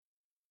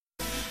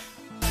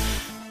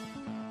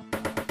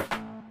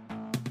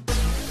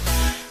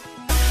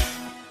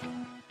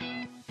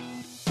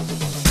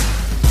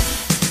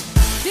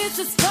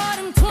This is for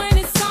them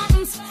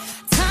 20-somethings.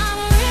 Time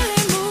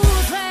really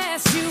moves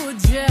fast, you were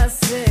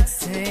just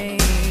 16.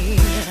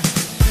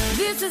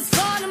 This is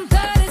for them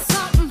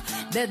 30-something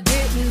that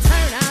didn't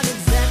turn out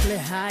exactly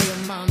how your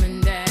mom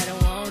and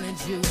dad wanted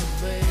you to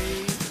be.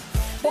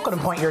 Welcome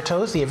to Point Your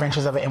Toes, the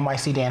adventures of an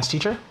NYC dance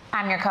teacher.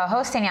 I'm your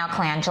co-host, Danielle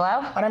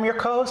Colangelo. And I'm your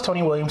co-host,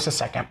 Tony Williams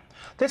II.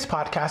 This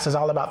podcast is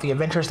all about the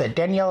adventures that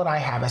Danielle and I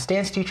have as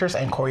dance teachers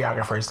and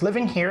choreographers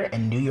living here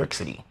in New York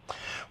City.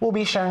 We'll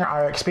be sharing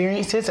our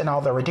experiences and all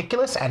the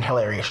ridiculous and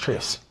hilarious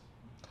truths.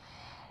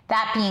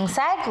 That being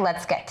said,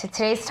 let's get to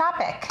today's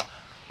topic.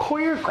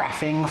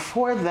 Choreographing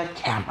for the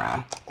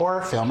camera,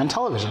 or film and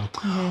television,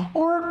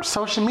 or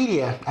social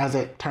media, as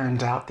it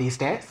turns out these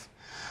days.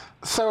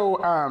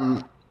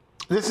 So,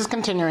 this is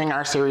continuing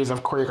our series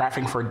of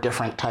choreographing for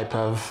different type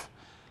of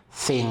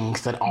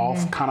things that all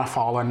kind of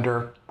fall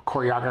under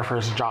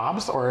choreographers'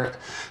 jobs or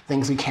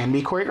things we can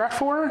be choreographed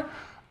for.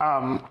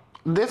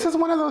 This is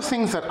one of those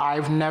things that I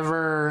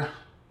never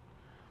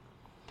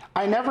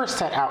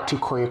set out to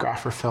choreograph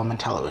for film and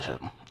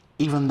television,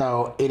 even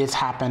though it has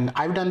happened.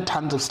 I've done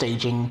tons of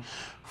staging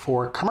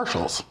for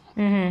commercials,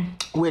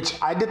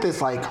 which I did this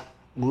back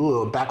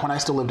when I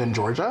still lived in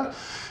Georgia.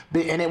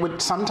 And it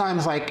would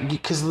sometimes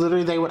because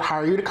literally they would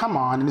hire you to come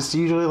on, and it's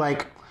usually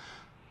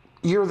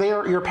you're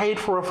there, you're paid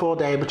for a full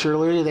day, but you're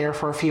literally there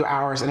for a few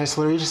hours, and it's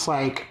literally just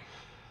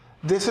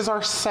this is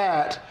our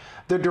set.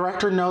 The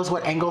director knows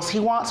what angles he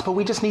wants, but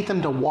we just need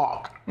them to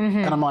walk.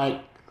 And I'm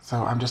like,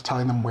 so I'm just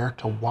telling them where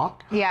to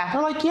walk? Yeah.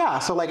 They're like, yeah.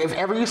 So if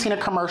ever you've seen a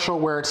commercial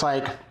where it's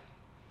a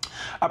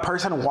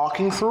person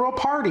walking through a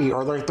party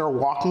or they're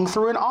walking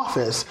through an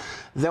office,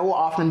 there will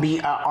often be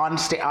an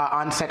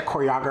on-set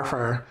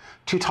choreographer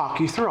to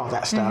talk you through all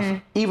that stuff,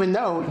 even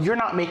though you're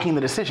not making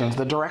the decisions.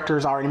 The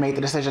director's already made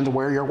the decisions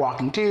where you're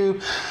walking to.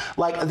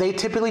 They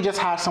typically just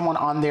have someone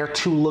on there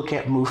to look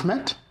at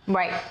movement.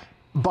 Right.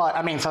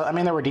 But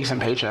there were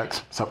decent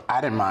paychecks, so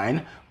I didn't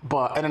mind.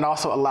 And it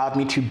also allowed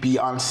me to be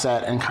on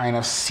set and kind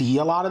of see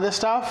a lot of this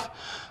stuff.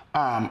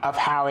 Of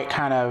how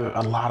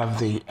a lot of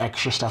the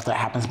extra stuff that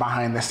happens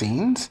behind the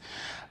scenes.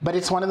 But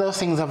it's one of those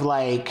things of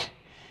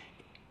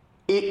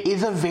it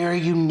is a very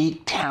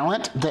unique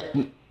talent that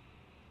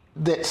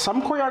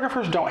some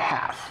choreographers don't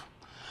have.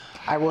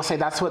 I will say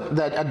that's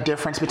a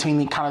difference between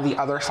the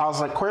other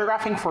styles.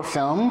 Choreographing for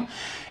film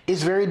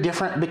is very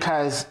different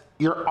because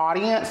your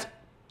audience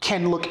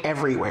can look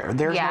everywhere.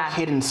 There's no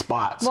hidden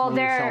spots when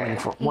you're filming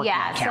for working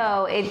on camera.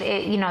 So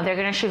they're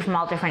going to shoot from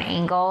all different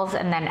angles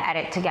and then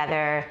edit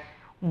together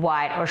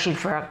or shoot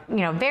for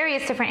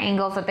various different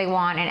angles that they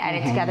want and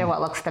edit together what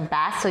looks the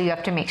best. So you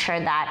have to make sure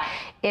that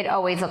it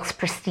always looks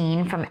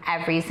pristine from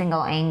every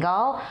single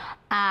angle.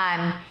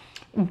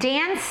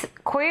 Dance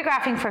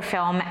choreographing for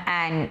film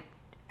and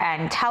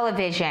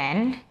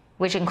television,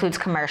 which includes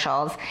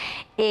commercials,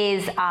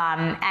 is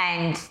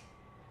and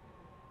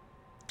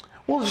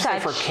we'll just say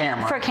for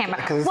camera. For camera.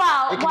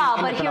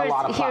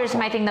 But here's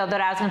my thing though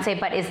that I was going to say,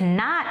 but is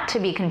not to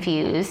be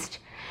confused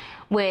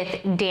with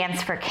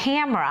dance for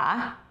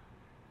camera,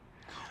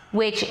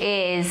 which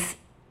is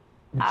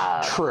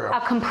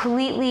a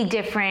completely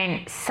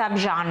different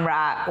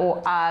subgenre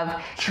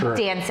of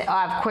dance,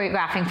 of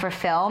choreographing for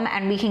film,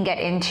 and we can get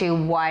into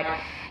what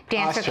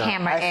dance for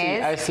camera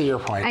is. I see your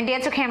point. And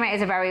dance for camera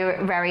is a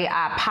very, very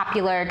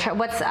popular.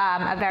 What's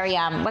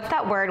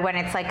that word when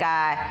it's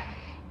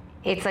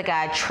it's like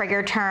a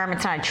trigger term?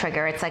 It's not a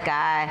trigger. It's like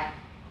a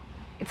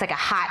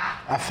hot.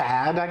 A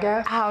fad, I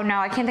guess. Oh no,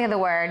 I can't think of the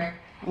word.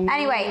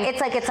 Anyway, it's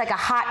like a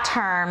hot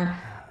term.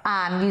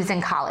 Used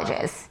in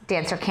colleges,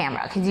 dance for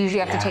camera, because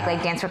usually you have to take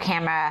dance for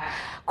camera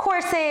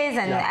courses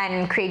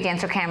and create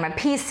dance for camera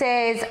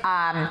pieces.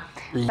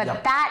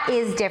 But that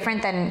is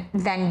different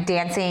than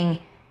dancing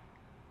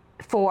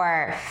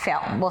for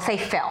film. We'll say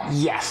film.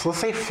 Yes, let's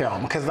say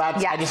film, because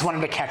that's I just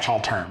wanted to catch all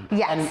term.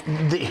 Yes.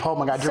 And oh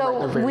my God, you're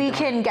right. So we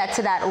can get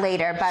to that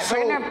later, but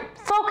we're gonna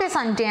focus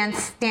on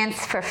dance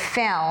for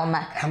film.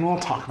 And we'll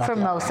talk about for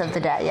most of the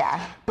day.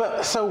 Yeah.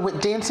 But so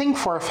with dancing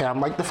for a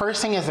film, the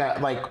first thing is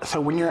that so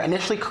when you're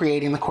initially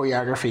creating the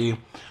choreography,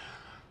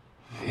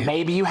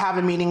 maybe you have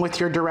a meeting with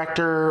your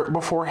director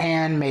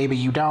beforehand, maybe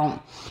you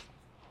don't.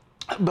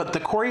 But the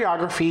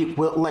choreography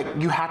will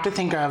you have to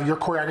think of your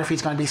choreography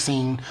is going to be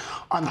seen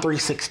on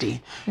 360.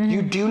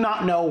 You do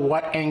not know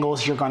what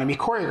angles you're going to be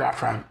choreographed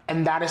from,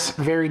 and that is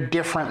very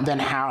different than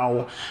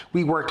how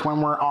we worked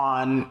when we're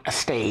on a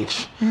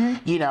stage.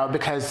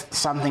 Because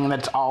something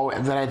that's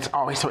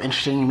always so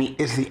interesting to me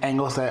is the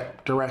angles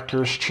that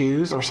directors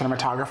choose or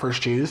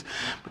cinematographers choose.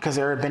 Because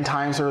there have been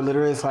times where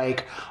literally it's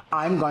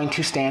I'm going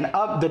to stand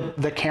up.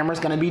 The camera's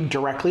going to be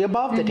directly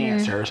above the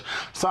dancers,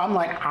 so I'm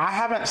I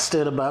haven't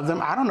stood above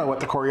them. I don't know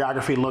what the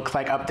choreography looks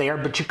like up there,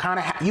 but you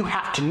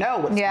have to know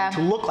what's going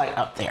to look like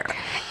up there.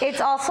 It's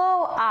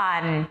also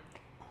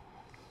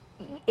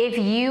if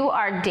you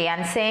are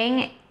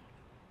dancing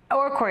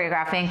or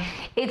choreographing,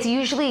 it's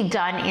usually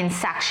done in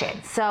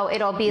sections. So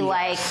it'll be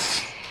okay,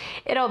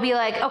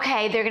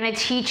 they're going to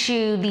teach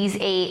you these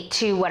 8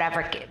 to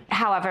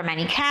however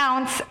many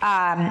counts,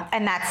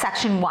 and that's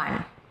section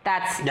 1.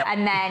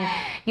 And then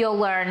you'll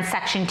learn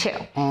section 2.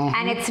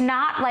 And it's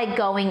not like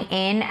going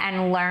in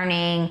and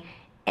learning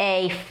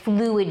a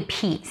fluid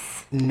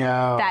piece.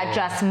 No. That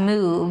just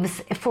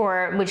moves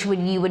which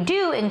you would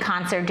do in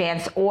concert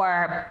dance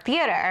or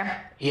theater.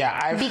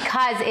 Yeah.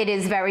 Because it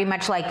is very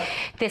much like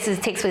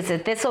takes place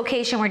at this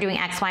location, we're doing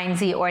X, Y, and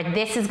Z, or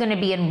this is going to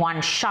be in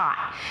one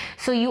shot.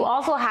 So you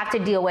also have to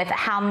deal with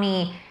how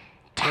many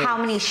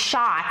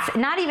shots,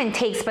 not even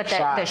takes, but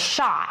the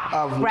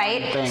shot,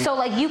 right? So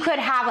like you could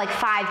have like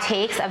 5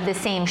 takes of the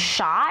same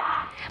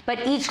shot,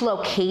 but each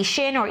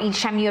location or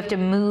each time you have to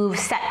move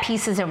set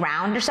pieces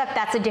around or stuff,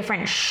 that's a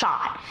different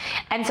shot.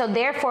 And so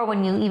therefore,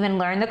 when you even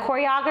learn the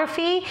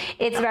choreography,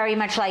 it's very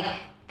much like,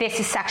 this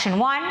is section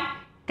 1,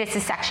 this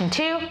is section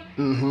 2,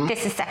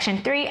 this is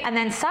section 3. And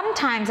then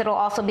sometimes it'll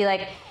also be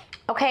like,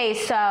 okay,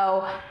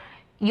 so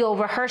you'll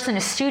rehearse in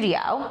a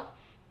studio,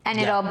 and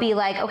it'll be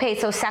like, okay,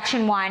 so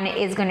section 1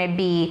 is going to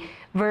be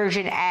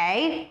version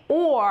A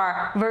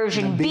or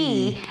version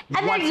B.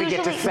 And once you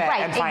get to set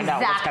and find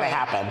out what's going to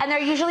happen. And they're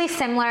usually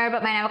similar,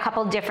 but might have a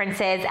couple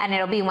differences. And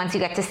it'll be once you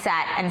get to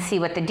set and see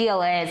what the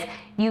deal is,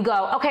 you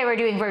go, okay, we're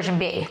doing version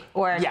B.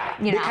 Or,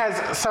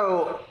 because,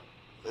 so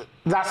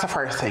that's the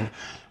first thing.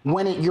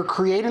 When you're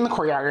creating the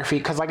choreography,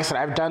 because like I said,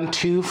 I've done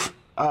two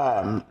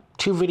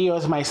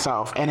videos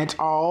myself, and it's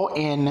all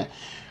in...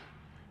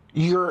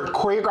 You're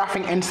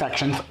choreographing in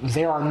sections.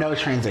 There are no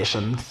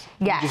transitions.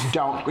 Yes. You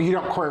don't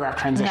choreograph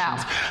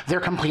transitions. No. They're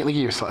completely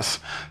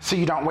useless. So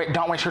you don't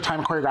waste your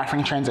time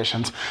choreographing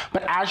transitions.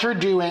 But as you're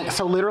doing,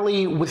 so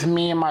literally with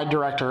me and my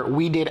director,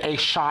 we did a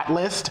shot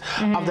list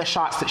of the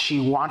shots that she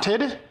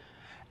wanted.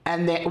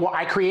 And then,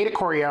 I created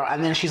choreo,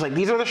 and then she's like,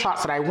 these are the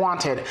shots that I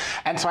wanted.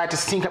 And so I had to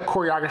sync up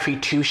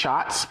choreography to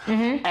shots.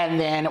 And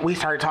then we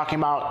started talking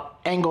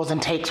about angles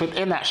and takes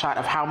within that shot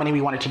of how many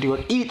we wanted to do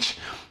of each.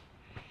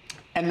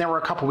 And there were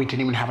a couple we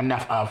didn't even have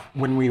enough of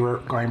when we were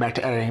going back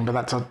to editing, but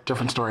that's a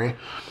different story.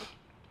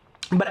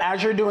 But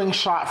as you're doing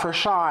shot for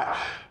shot,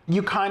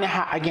 you kind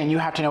of you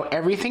have to know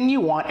everything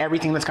you want,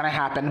 everything that's going to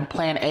happen,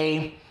 plan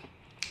A,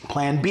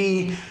 plan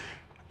B,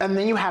 and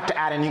then you have to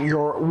add in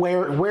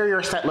where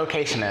your set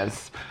location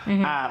is.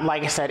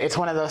 Like I said, it's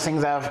one of those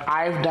things of,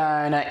 I've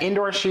done an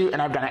indoor shoot and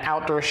I've done an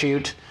outdoor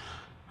shoot.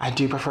 I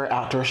do prefer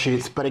outdoor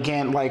shoots, but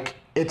again, like,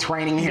 it's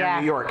raining here in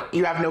New York.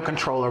 You have no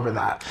control over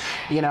that,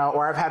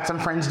 or I've had some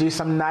friends do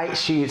some night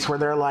shoots where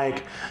they're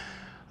like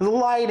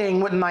lighting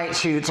with night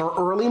shoots or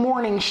early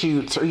morning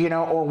shoots, or,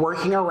 or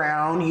working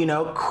around,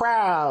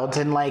 crowds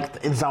and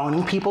like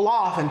zoning people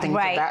off and things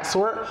of that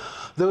sort.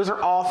 Those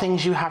are all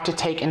things you have to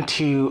take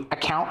into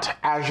account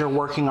as you're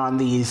working on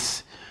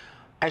these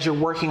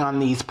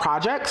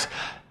projects.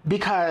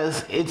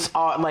 Because it's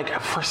all, like,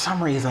 for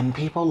some reason,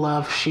 people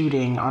love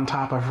shooting on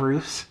top of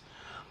roofs.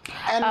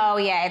 And,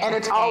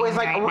 it's always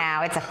like right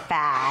now, it's a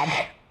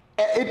fad.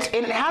 And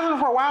it hasn't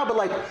for a while, but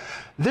like,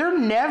 they're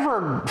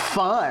never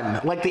fun.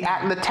 Like the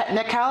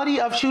technicality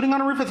of shooting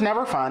on a roof is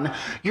never fun.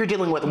 You're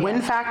dealing with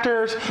wind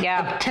factors,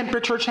 the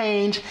temperature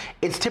change.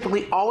 It's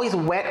typically always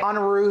wet on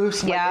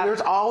roofs. Like,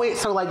 there's always,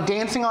 so like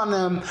dancing on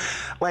them,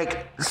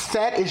 like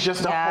set is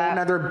just a whole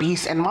nother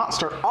beast and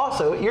monster.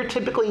 Also, you're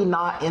typically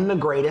not in the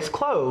greatest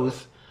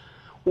clothes,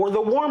 or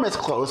the warmest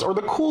clothes, or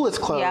the coolest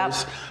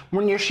clothes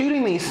when you're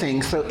shooting these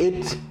things. So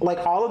it's like,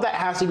 all of that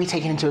has to be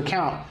taken into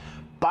account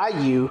by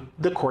you,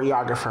 the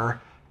choreographer,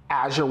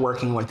 as you're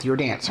working with your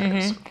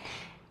dancers.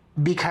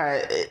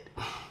 Because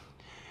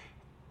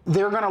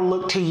they're going to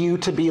look to you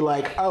to be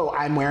like, oh,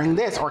 I'm wearing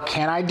this, or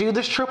can I do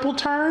this triple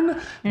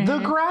turn? The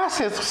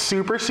grass is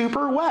super,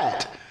 super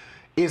wet.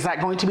 Is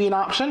that going to be an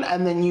option?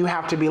 And then you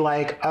have to be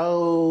like,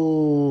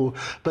 oh,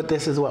 but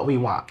this is what we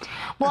want.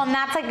 Well, and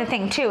that's like the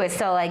thing too, is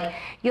so like,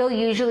 you'll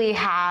usually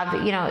have,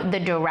 the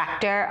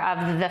director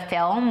of the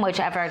film,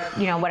 whichever,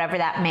 whatever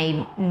that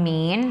may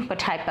mean, what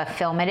type of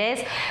film it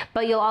is,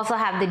 but you'll also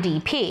have the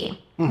DP,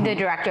 the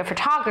director of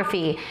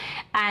photography.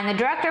 And the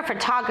director of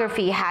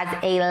photography has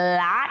a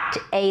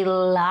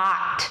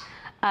lot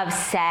of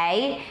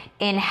say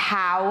in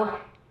how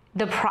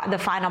the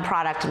final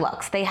product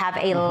looks. They have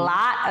a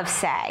lot of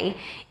say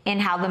in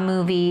how the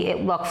movie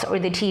it looks, or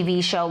the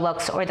TV show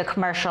looks, or the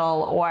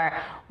commercial, or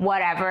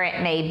whatever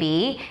it may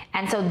be.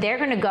 And so they're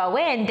going to go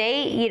in,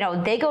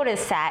 they go to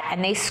set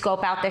and they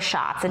scope out the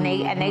shots, and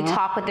they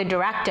talk with the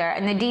director,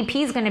 and the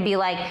DP is going to be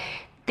like,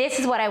 this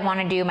is what I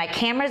want to do. My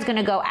camera's going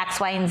to go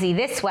X, Y, and Z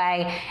this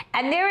way.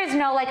 And there is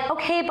no like,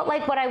 okay, but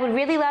like what I would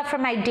really love for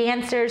my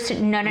dancers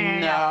to, no.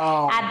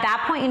 At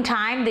that point in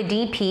time, the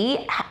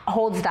DP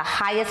holds the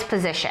highest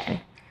position.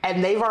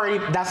 And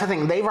that's the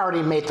thing, they've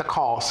already made the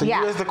call. So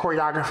you as the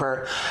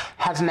choreographer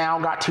has now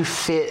got to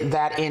fit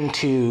that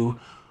into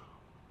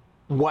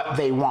what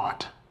they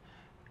want.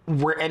 And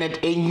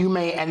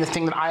the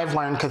thing that I've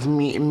learned, because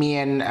me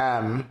and,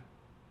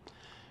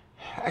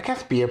 I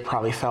guess Bia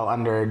probably fell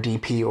under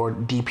DP or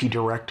DP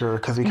director,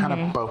 because we kind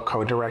of both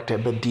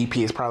co-directed, but DP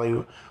is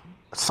probably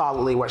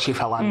solidly what she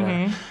fell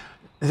under.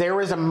 There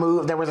was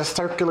a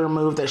circular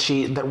move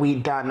that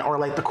we'd done, or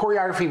like the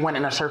choreography went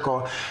in a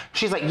circle.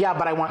 She's like, yeah,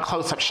 but I want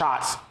close-up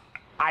shots.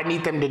 I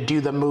need them to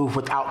do the move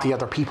without the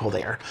other people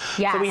there.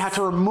 Yes. So we had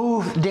to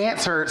remove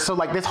dancers. So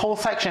like this whole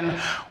section,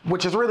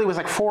 which was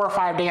like 4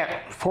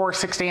 or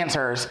 6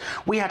 dancers,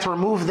 we had to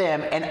remove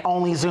them and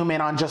only zoom in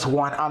on just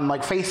one, on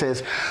like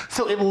faces.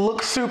 So it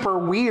looks super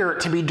weird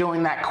to be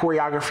doing that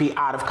choreography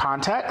out of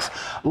context.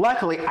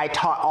 Luckily, I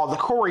taught all the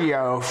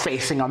choreo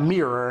facing a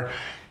mirror.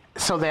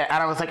 So that,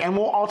 and I was like, and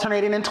we'll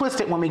alternate it and twist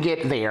it when we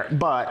get there.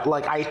 But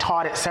like I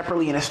taught it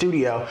separately in a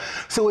studio.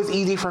 So it was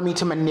easy for me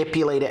to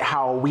manipulate it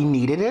how we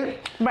needed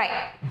it.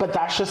 Right. But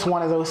that's just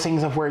one of those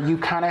things of where you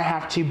kind of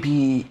have to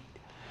be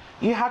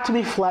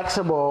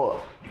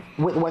flexible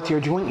with what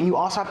you're doing. And you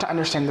also have to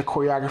understand the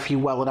choreography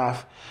well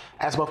enough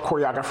as both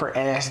choreographer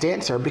and as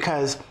dancer,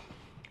 because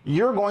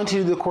you're going to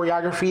do the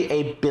choreography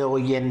a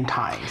billion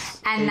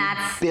times. And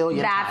that's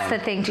the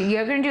thing too.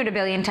 You're going to do it a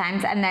billion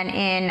times. And then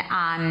in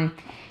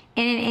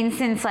an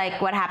instance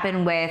like what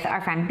happened with our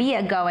friend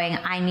Bia going,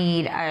 I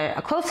need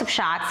a close-up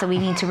shot, so we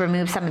need to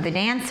remove some of the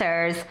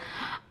dancers.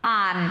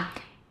 At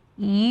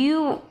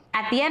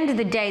the end of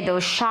the day,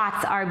 those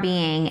shots are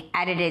being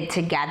edited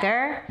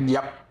together.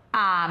 Yep.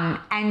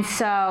 And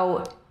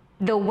so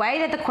the way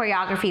that the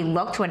choreography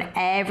looked when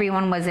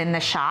everyone was in the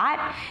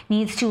shot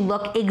needs to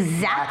look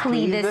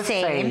exactly the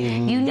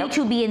same. You need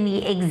to be in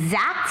the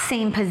exact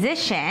same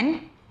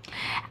position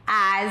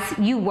as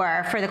you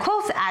are for the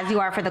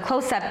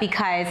close-up,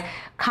 because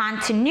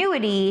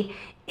continuity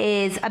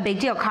is a big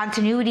deal.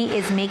 Continuity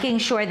is making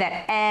sure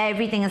that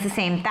everything is the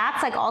same.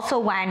 That's like also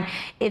when,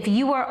 if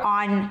you are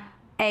on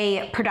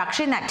a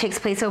production that takes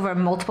place over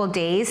multiple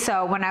days.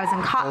 So when I was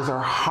in college, those are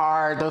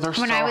hard. Those are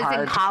so hard. When I was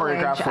in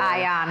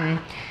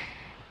college,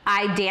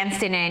 I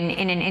danced in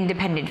an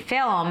independent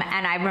film,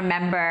 and I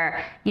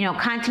remember,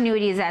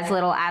 continuity is as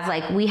little as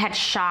like we had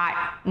shot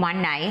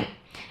one night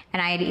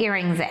and I had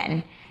earrings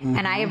in. Mm-hmm.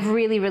 And I have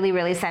really, really,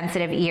 really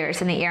sensitive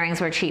ears, and the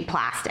earrings were cheap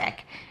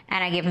plastic.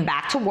 And I gave them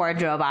back to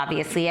wardrobe,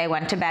 obviously. I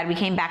went to bed. We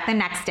came back the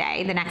next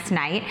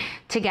night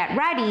to get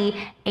ready,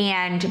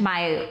 and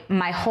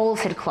my holes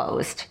had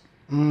closed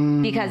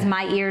because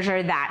my ears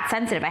are that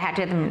sensitive. I had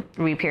to have them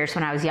re-pierced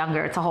when I was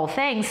younger. It's a whole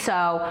thing.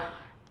 So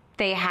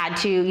they had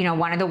to,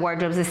 one of the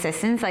wardrobe's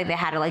assistants, like they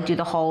had to like do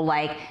the whole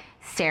like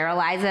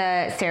sterilize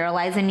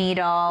a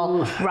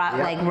needle,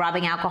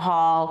 rubbing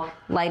alcohol,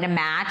 light a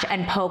match,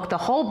 and poke the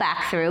hole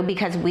back through,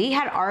 because we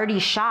had already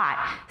shot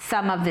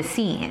some of the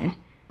scene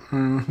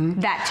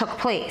that took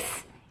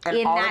place. And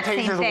in all that it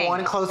takes same is thing.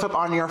 one close-up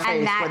on your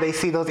face where they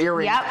see those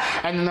earrings,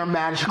 and then they're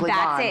magically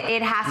gone. That's it.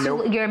 It has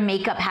to. Your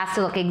makeup has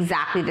to look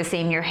exactly the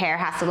same. Your hair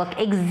has to look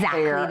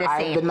exactly the same.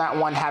 I've been that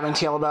one having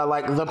to yell about,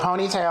 like, the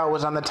ponytail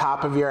was on the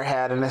top of your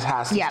head and it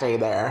has to stay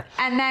there.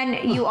 And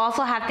then you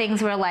also have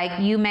things where, like,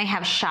 you may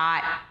have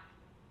shot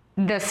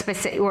the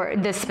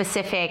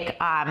specific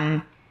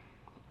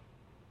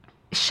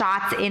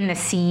shots in the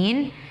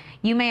scene.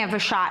 You may have a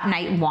shot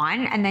night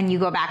 1, and then you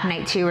go back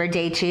night 2 or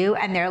day 2,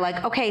 and they're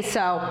like, okay,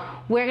 so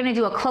we're gonna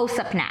do a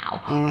close-up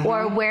now,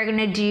 or we're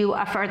gonna do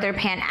a further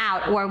pan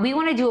out, or we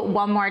wanna do it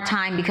one more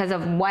time because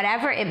of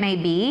whatever it may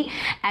be,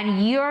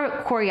 and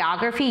your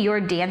choreography, your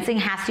dancing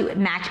has to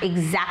match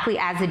exactly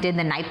as it did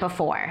the night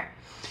before.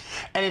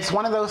 And it's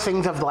one of those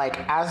things of,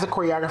 like, as a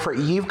choreographer,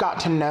 you've got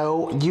to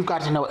know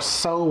it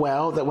so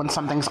well that when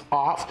something's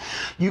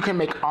off, you can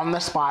make on the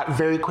spot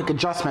very quick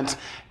adjustments,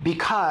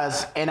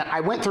 because, and I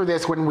went through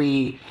this when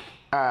we,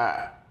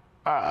 the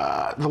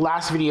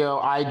last video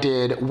I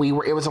did,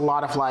 it was a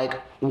lot of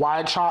like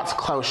wide shots,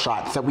 close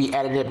shots that we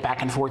edited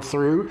back and forth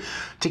through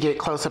to get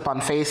close up on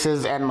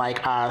faces and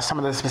like some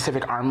of the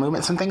specific arm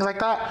movements and things like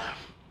that.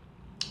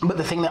 But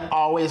the thing that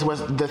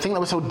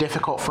was so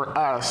difficult for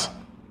us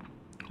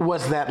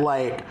was that,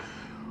 like,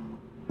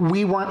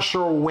 we weren't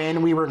sure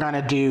when we were going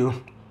to do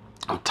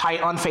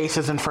tight on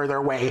faces and further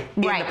away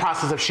in the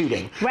process of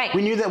shooting. Right.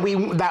 We knew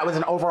that was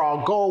an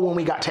overall goal when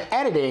we got to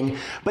editing,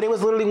 but it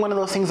was literally one of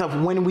those things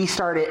of when we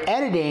started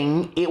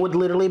editing, it would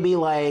literally be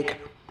like,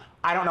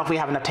 I don't know if we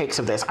have enough takes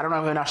of this. I don't know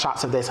if we have enough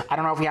shots of this. I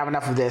don't know if we have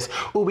enough of this.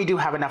 Oh, we do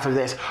have enough of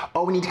this.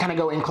 Oh, we need to kind of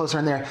go in closer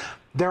in there.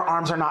 Their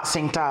arms are not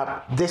synced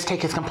up. This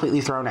take is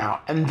completely thrown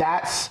out. And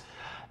that's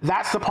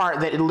the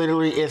part that it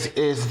literally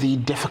is the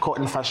difficult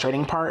and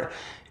frustrating part,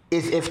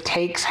 is if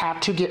takes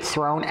have to get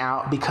thrown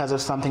out because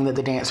of something that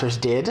the dancers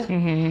did,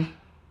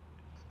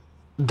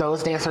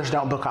 those dancers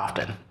don't book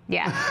often.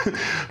 Yeah.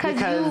 Because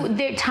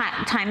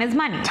time is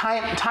money.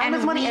 Time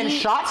is money, and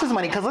shots is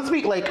money. Because let's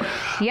be like,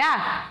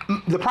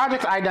 the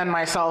projects I done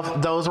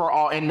myself, those were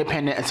all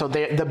independent, and so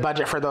the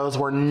budget for those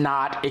were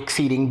not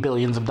exceeding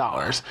billions of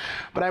dollars.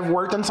 But I've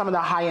worked on some of the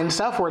high-end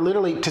stuff where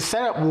literally to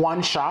set up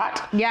one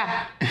shot,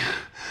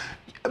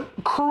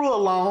 crew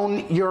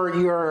alone,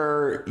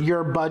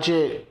 your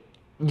budget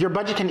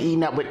can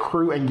eat up with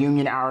crew and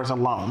union hours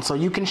alone. So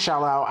you can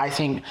shell out, I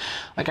think,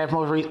 like I've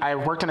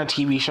worked on a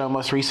TV show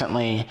most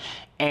recently,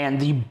 and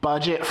the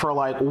budget for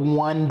like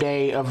one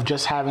day of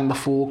just having the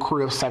full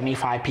crew of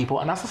 75 people,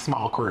 and that's a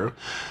small crew,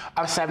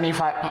 of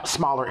 75,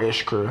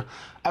 smaller-ish crew,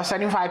 of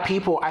 75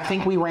 people, I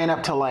think we ran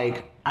up to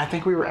like, I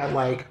think we were at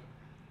like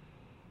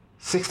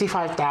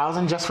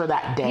 $65,000 just for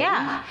that day.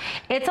 Yeah,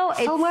 it's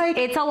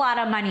a lot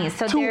of money.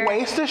 So to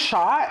waste a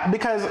shot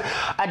because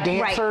a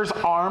dancer's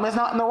arm is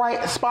not in the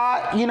right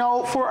spot,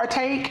 for a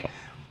take.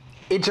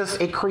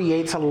 It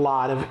creates a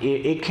lot of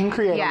it can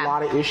create a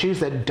lot of issues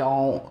that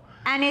don't.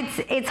 And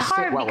it's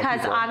hard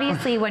because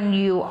obviously when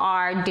you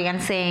are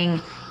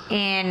dancing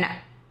in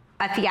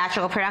a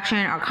theatrical production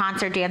or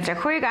concert dance or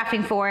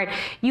choreographing for it,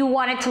 you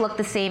want it to look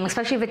the same,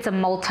 especially if it's a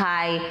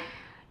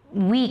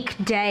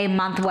multi-week, day,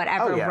 month,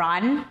 whatever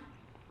run,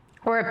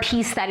 or a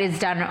piece that is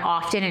done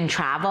often and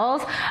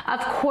travels. Of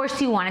course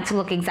you want it to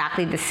look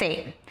exactly the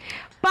same.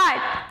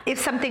 But if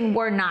something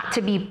were not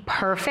to be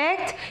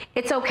perfect,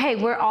 it's okay.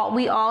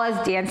 We all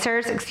as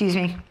dancers, and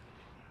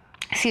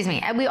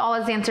we all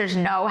as dancers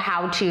know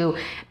how to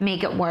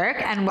make it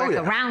work and work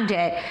around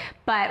it.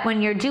 But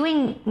when you're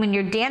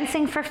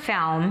dancing for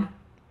film,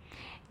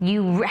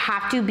 you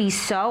have to be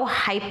so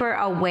hyper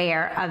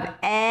aware of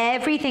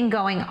everything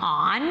going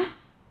on,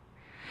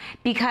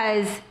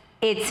 because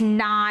it's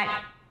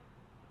not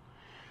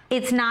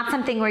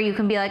something where you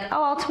can be like,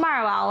 oh, well,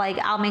 tomorrow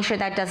I'll make sure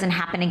that doesn't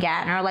happen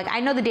again. Or I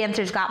know the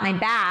dancers got my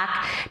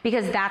back,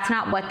 because that's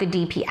not what the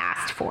DP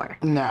asked for.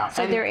 No.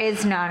 So there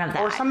is none of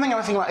that. Or something I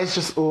was thinking about is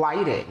just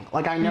lighting.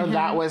 I know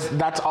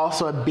that's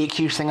also a big,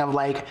 huge thing of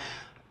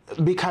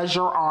because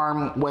your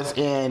arm was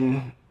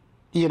in,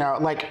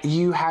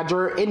 you had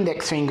your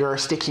index finger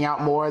sticking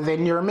out more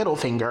than your middle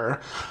finger.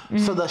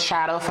 So the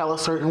shadow fell a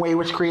certain way,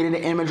 which created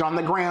an image on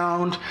the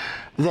ground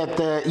that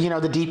the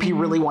DP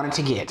really wanted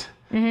to get.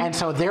 And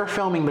so they're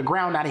filming the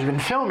ground, not even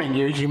filming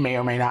you, you may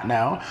or may not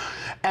know.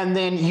 And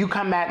then you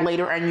come back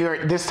later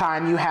and this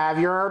time you have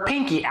your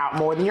pinky out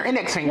more than your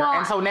index finger.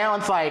 And so now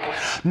it's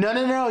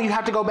no, you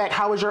have to go back.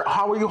 How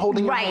were you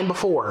holding your hand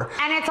before?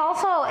 And it's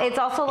also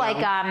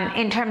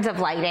in terms of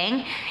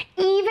lighting,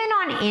 even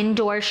on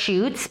indoor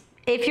shoots,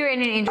 if you're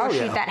in an indoor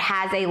shoot that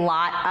has a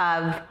lot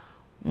of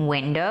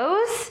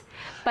windows,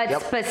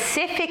 but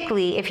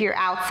specifically if you're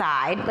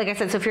outside, like I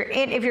said, so if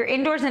you're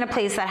indoors in a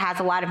place that has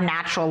a lot of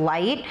natural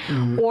light,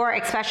 or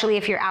especially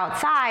if you're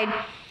outside,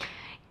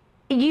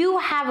 you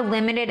have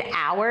limited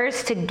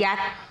hours to get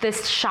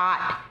this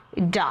shot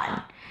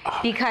done.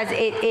 Because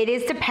it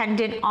is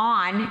dependent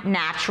on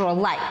natural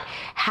light,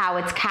 how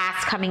it's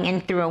cast coming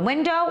in through a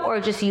window or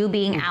just you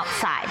being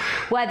outside.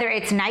 Whether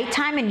it's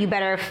nighttime and you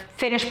better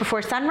finish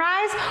before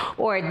sunrise,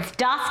 or it's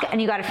dusk and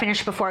you got to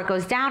finish before it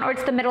goes down, or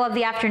it's the middle of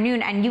the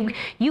afternoon and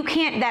you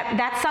can't,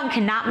 that sun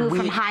cannot move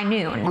from high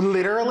noon.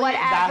 Literally,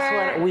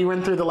 that's what we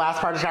went through the last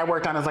project I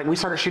worked on. Is we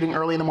started shooting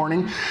early in the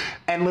morning,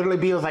 and literally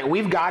B was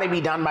we've got to be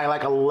done by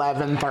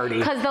 11:30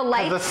 because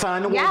the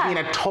sun will be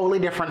in a totally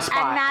different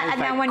spot.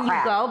 And then when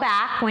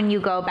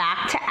you go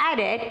back to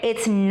edit,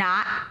 it's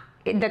not,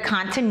 the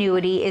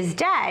continuity is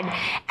dead.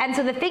 And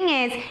so the thing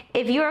is,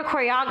 if you're a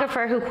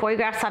choreographer who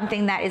choreographs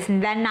something that is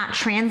then not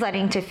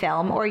translating to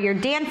film, or you're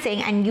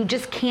dancing and you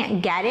just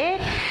can't get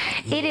it,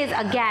 it is,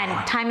 again,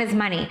 time is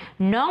money.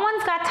 No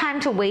one's got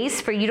time to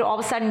waste for you to all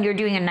of a sudden you're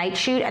doing a night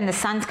shoot and the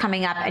sun's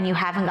coming up and you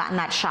haven't gotten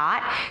that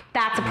shot.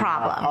 That's a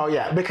problem. Oh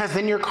yeah, because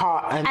then you're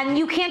caught. And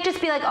you can't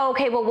just be like, oh,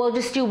 okay, well, we'll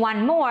just do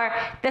one more.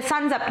 The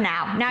sun's up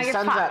now. Now you're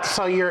fucked. Up,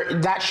 so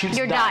that shoot's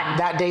done.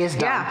 That day is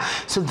done. Yeah.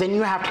 So then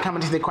you have to come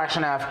into the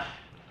question of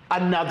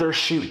another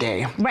shoot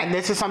day. Right. And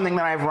this is something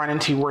that I've run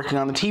into working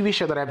on the TV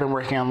show that I've been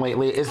working on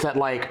lately, is that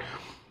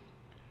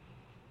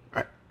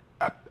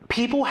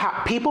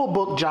people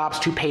book jobs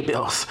to pay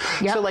bills.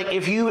 Yep. So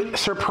if you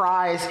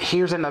surprise,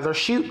 here's another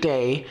shoot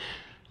day,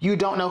 you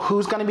don't know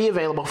who's going to be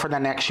available for the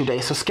next shoot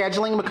day. So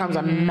scheduling becomes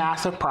a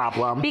massive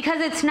problem.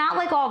 Because it's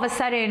not all of a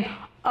sudden,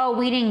 oh,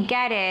 we didn't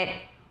get it,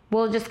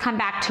 we'll just come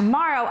back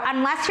tomorrow,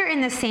 unless you're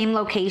in the same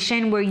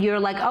location where you're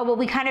oh, well,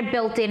 we kind of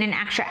built in an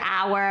extra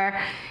hour.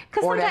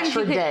 Or an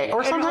extra day.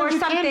 Or sometimes you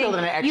can build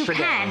in an extra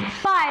day. You can.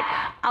 But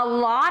a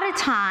lot of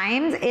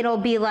times it'll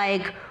be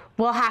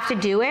we'll have to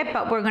do it,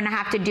 but we're going to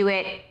have to do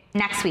it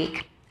next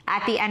week,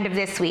 at the end of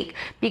this week,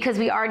 because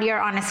we already are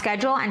on a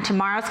schedule, and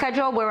tomorrow's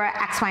schedule, we're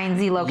at X, Y, and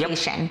Z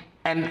location. Yep.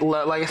 And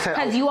like I said,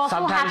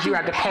 sometimes you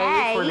have to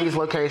pay for these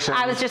locations.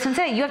 I was just going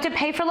to say, you have to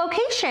pay for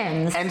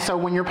locations. And so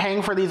when you're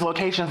paying for these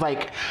locations,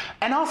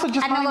 and also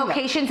just... And the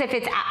locations, if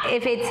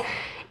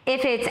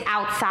it's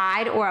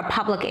outside or a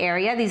public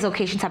area, these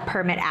locations have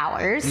permit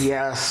hours.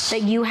 Yes.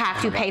 That you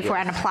have to pay for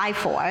and apply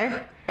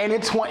for. And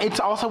it's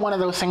also one of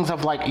those things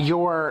of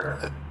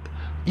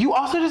you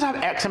also just have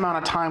X amount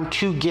of time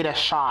to get a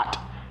shot,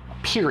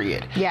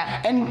 period.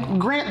 Yeah.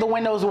 And the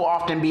windows will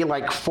often be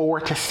 4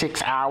 to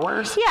 6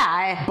 hours.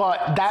 Yeah.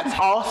 But that's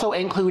also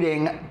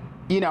including,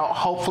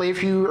 hopefully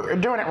if you're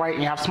doing it right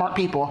and you have smart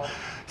people,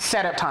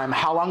 setup time.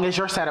 How long is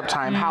your setup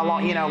time? How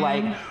long,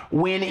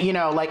 when,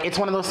 it's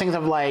one of those things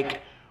of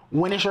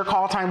when is your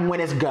call time?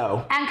 When is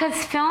go? And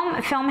because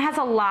film has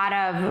a lot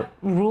of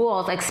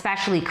rules,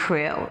 especially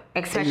crew,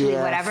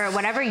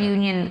 whatever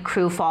union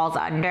crew falls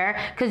under.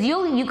 Because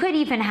you could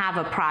even have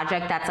a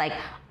project that's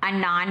a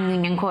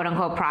non-union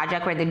quote-unquote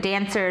project where the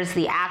dancers,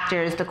 the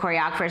actors, the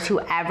choreographers,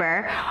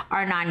 whoever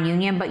are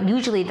non-union, but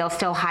usually they'll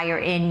still hire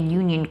in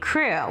union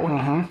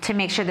crew to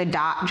make sure the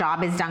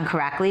job is done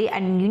correctly.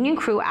 And union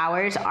crew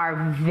hours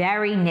are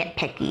very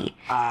nitpicky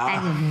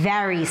and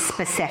very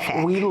specific.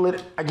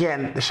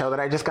 Again, the show that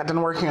I just got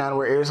done working on,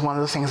 where it was one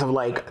of those things of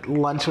like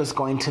lunch was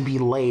going to be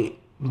late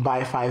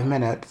by 5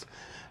 minutes.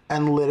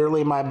 And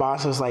literally my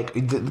boss was like,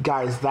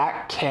 guys,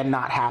 that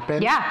cannot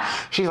happen. Yeah.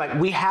 She's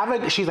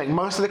like, she's like,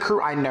 most of the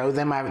crew, I know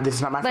them. This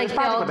is not my first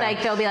project with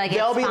them.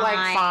 They'll be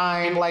like,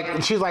 fine.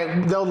 Like, she's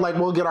like,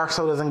 we'll get our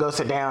sodas and go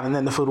sit down and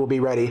then the food will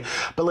be ready.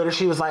 But literally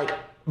she was like,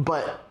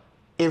 but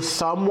if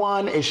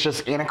someone is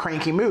just in a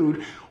cranky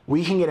mood,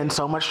 we can get in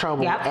so much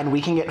trouble and we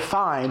can get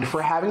fined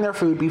for having their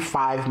food be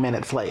 5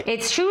 minutes late.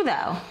 It's true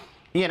though.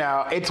 You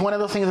know, it's one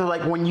of those things of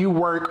like when you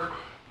work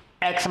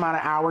X amount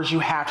of hours, you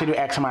have to do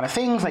X amount of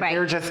things. Like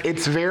they're just,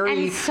 it's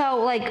very and so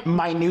like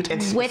minute and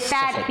specific. With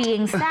that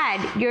being said,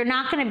 you're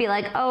not going to be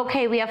like, oh,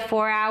 okay, we have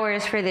 4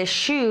 hours for this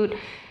shoot.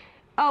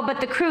 Oh,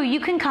 but the crew,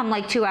 you can come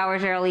like 2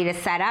 hours early to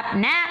set up.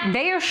 Nah,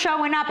 they are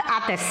showing up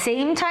at the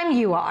same time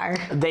you are.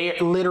 They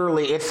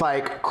literally, it's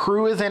like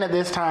crew is in at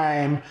this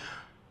time.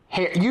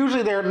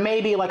 Usually there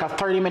may be like a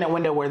 30-minute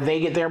window where they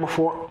get there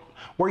before.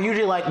 We're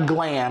usually like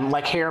glam,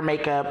 like hair,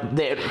 makeup,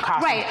 the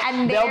costume. Right,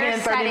 and they'll be in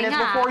 30 minutes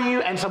before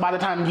you, and so by the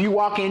time you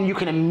walk in, you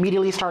can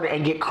immediately start it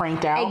and get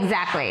cranked out.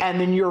 Exactly. And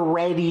then you're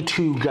ready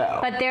to go.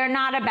 But they're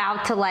not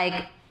about to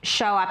like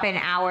show up an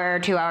hour or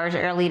 2 hours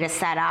early to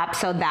set up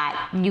so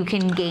that you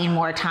can gain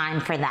more time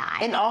for that.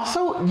 And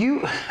also,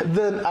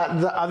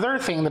 the other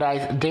thing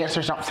that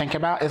dancers don't think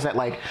about is that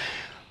like,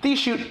 these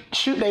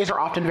shoot days are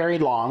often very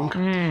long,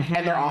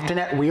 and they're often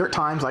at weird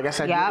times. Like I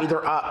said, you're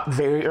either up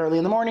very early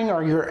in the morning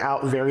or you're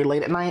out very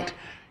late at night.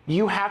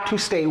 You have to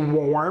stay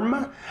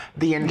warm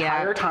the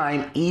entire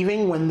time,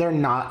 even when they're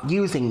not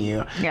using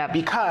you.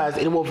 Because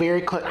it will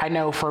very quick. I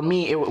know for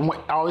me, it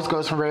always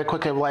goes from very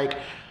quick of like,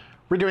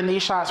 we're doing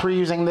these shots, we're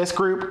using this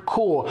group,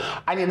 cool.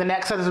 I need the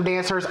next set of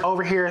dancers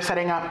over here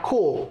setting up,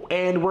 cool,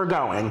 and we're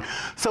going.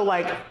 So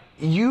like,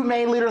 you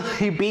may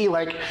literally be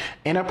like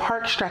in a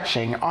park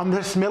stretching, on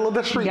this middle of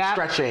the street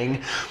stretching,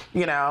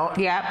 you know?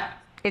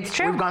 It's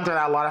true. We've gone through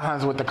that a lot of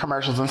times with the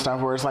commercials and stuff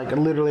where it's like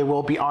literally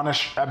we'll be on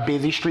a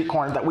busy street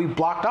corner that we've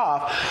blocked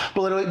off,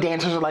 but literally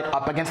dancers are like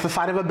up against the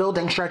side of a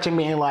building stretching,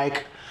 being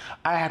like,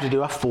 I have to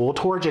do a full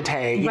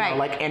tourniquet, you know,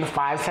 like in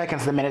 5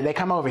 seconds the minute they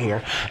come over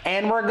here.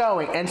 And we're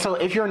going. And so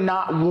if you're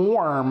not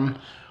warm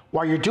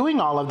while you're doing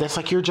all of this,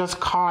 like you're just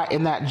caught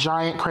in that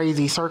giant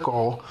crazy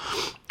circle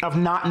of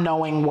not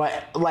knowing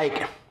what,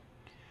 like,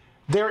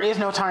 there is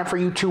no time for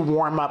you to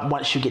warm up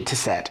once you get to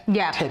set.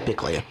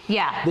 Typically.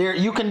 There,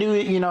 you can do,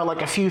 you know,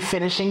 like a few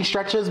finishing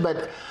stretches,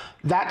 but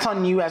that's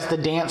on you as the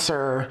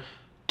dancer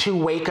to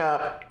wake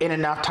up in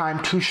enough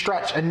time to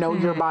stretch and know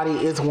your body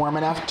is warm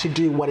enough to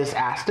do what is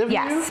asked of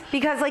you.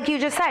 Because like you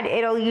just said,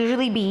 it'll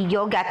usually be,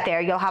 you'll get there,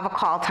 you'll have a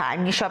call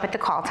time, you show up at the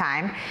call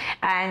time,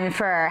 and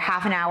for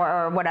half an hour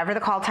or whatever the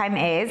call time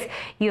is,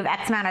 you have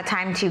X amount of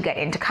time to get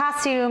into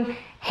costume,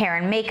 hair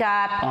and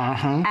makeup,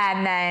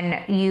 and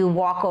then you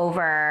walk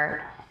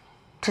over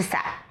to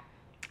set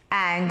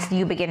and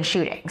you begin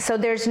shooting. So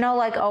there's no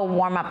like,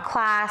 warm-up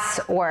class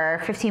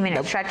or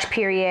 15-minute stretch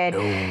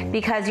period,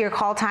 because your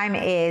call time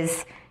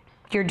is,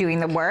 you're doing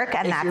the work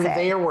and that's it. If you're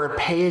there, we're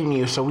paying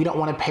you, so we don't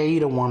want to pay you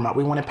to warm up.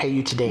 We want to pay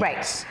you to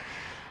dance.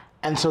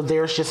 And so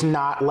there's just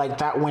not, like,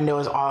 that window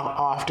is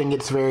often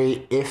gets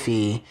very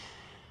iffy.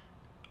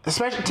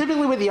 Especially,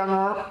 typically with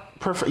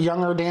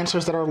younger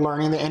dancers that are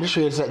learning the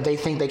industry, is that they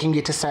think they can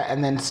get to set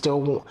and then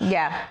still...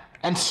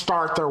 and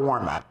start their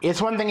warm-up.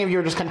 It's one thing if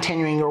you're just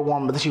continuing your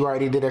warm-up that you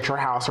already did at your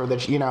house, or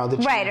that, you know...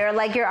 or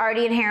like you're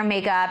already in hair and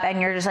makeup and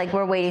you're just like,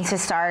 we're waiting to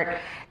start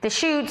the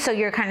shoot, so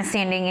you're kind of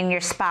standing in your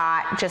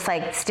spot, just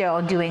like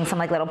still doing some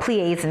like little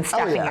plies and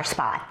stuff in your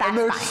spot.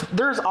 That's fine.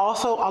 There's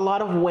also a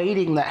lot of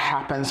waiting that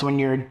happens when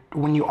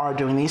you are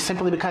doing these,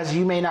 simply because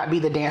you may not be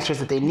the dancers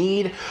that they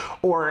need,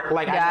 or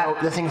like I know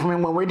the thing for me,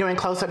 when we're doing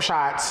close-up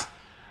shots,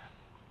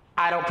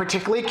 I don't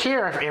particularly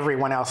care if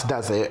everyone else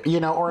does it, you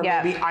know, or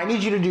maybe I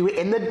need you to do it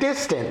in the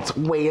distance,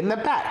 way in the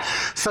back.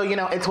 So, you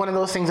know, it's one of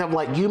those things of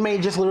like, you may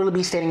just literally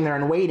be standing there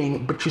and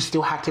waiting, but you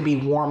still have to be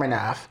warm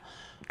enough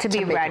to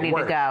be ready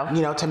to go.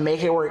 You know, to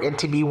make it work and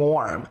to be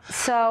warm.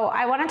 So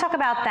I want to talk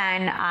about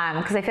then,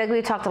 because I feel like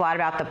we've talked a lot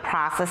about the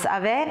process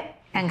of it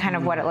and kind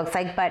of what it looks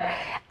like, but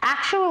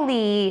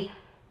actually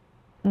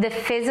the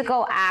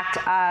physical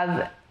act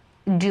of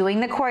doing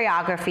the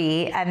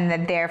choreography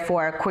and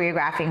therefore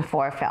choreographing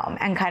for film,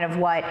 and kind of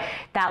what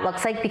that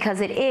looks like, because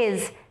it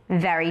is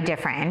very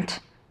different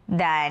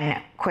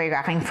than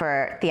choreographing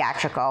for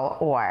theatrical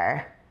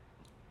or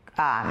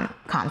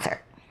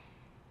concert.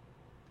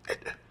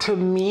 To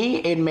me,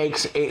 it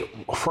makes it,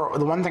 for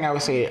the one thing I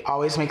would say, it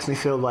always makes me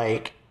feel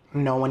like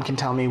no one can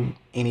tell me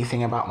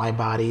anything about my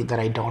body that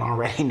I don't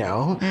already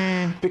know.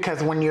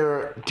 Because when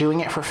you're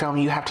doing it for film,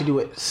 you have to do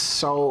it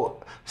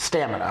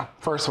stamina.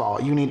 First of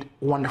all, you need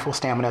wonderful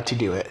stamina to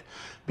do it,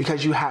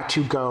 because you have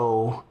to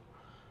go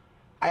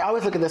I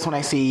always look at this when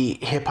I see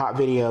hip hop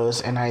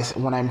videos, and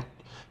when I'm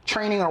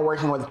training or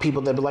working with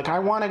people that be like, I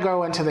want to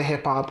go into the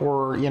hip hop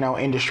or,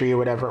 industry or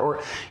whatever,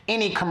 or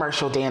any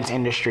commercial dance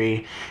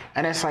industry.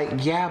 And it's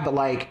like, yeah, but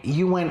like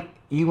you went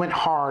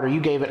hard, or you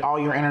gave it all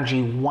your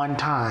energy one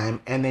time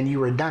and then you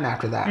were done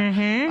after that.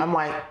 Mm-hmm. I'm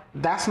like,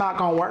 that's not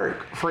going to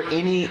work for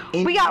any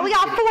we got 4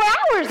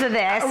 hours of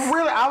this.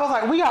 Really, I was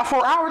like, we got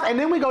 4 hours, and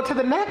then we go to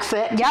the next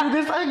set to do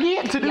this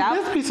again, to do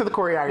this piece of the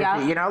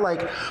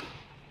choreography,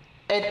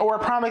 or a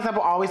prime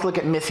example, always look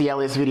at Missy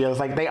Elliott's videos.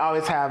 Like, they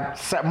always have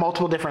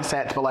multiple different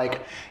sets, but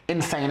like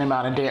insane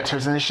amount of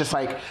dancers. And it's just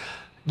like,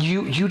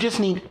 you just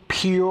need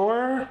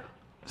pure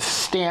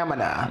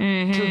stamina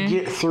to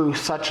get through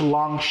such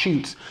long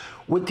shoots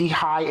with the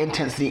high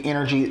intensity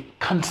energy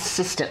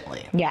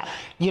consistently. Yeah.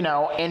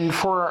 And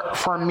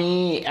for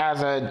me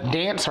as a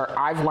dancer,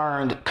 I've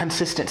learned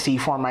consistency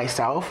for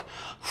myself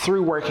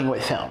through working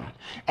with film.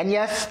 And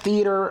yes,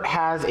 theater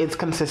has its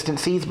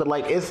consistencies, but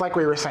like, it's like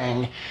we were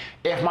saying,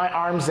 if my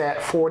arm's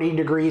at 40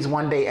 degrees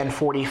one day and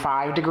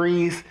 45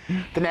 degrees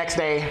the next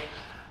day,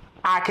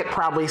 I could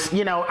probably,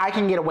 I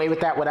can get away with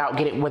that without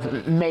getting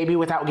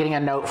a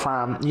note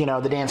from,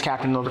 the dance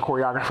captain or the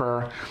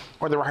choreographer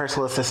or the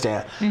rehearsal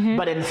assistant. Mm-hmm.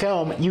 But in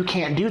film, you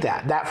can't do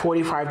that. That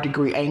 45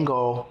 degree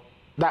angle,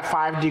 that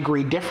 5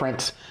 degree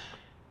difference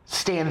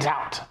stands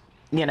out,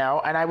 and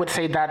I would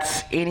say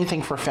that's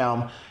anything for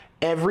film.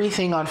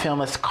 Everything on film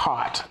is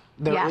caught.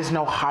 There is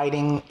no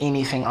hiding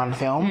anything on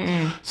film.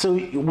 Mm-mm. So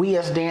we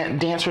as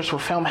dancers for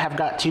film have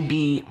got to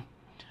be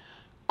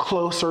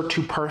closer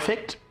to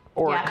perfect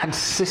or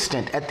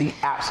consistent at the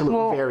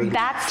absolute very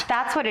least.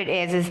 That's what it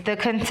is the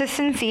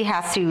consistency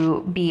has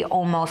to be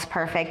almost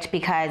perfect,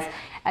 because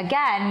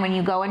again, when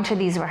you go into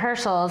these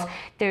rehearsals,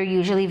 they're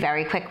usually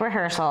very quick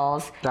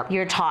rehearsals. Yep.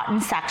 You're taught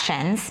in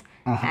sections,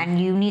 and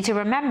you need to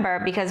remember,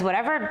 because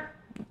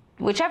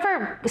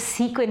whichever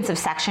sequence of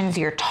sections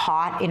you're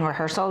taught in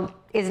rehearsal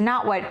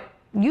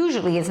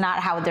usually is not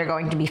how they're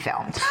going to be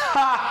filmed.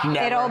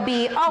 It'll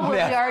be, we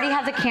already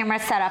have the camera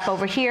set up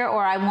over here,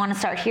 or I want to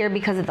start here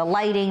because of the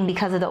lighting,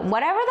 because of the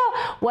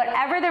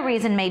whatever the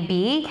reason may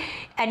be,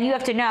 and you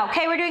have to know,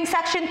 okay, we're doing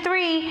section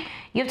 3.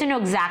 You have to know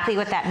exactly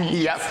what that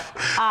means. Yep.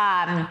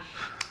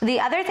 The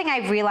other thing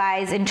I've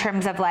realized in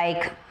terms of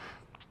like,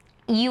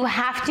 you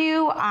have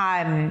to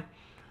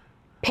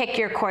pick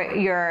your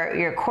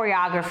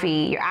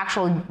choreography, your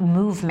actual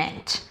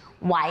movement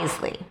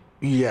wisely.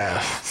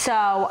 Yes. So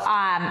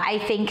I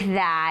think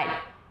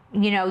that,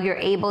 you're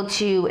able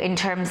to, in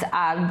terms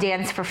of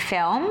dance for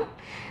film,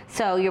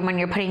 so when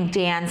you're putting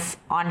dance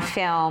on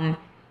film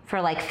for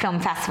like film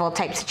festival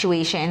type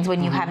situations,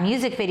 when you have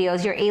music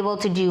videos, you're able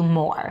to do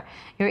more.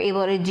 You're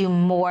able to do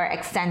more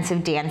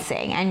extensive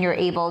dancing, and you're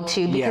able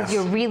to, because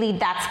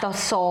that's the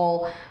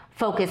sole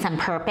focus and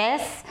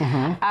purpose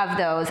of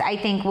those. I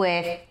think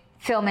with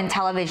film and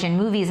television,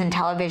 movies and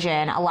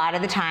television, a lot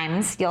of the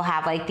times you'll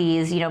have like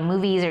these,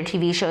 movies or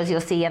TV shows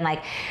you'll see, and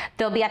like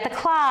they'll be at the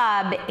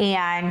club,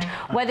 and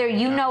whether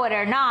you know it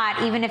or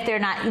not, even if they're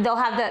not, they'll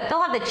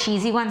have the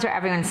cheesy ones where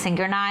everyone's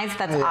synchronized.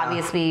 That's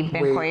obviously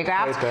been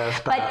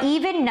choreographed. But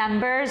even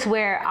numbers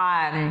where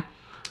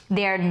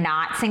they're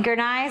not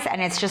synchronized,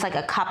 and it's just like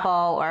a couple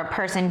or a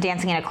person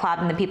dancing in a club,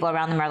 and the people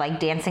around them are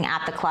like dancing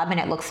at the club, and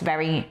it looks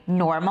very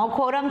normal,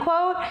 quote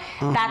unquote.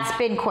 That's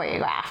been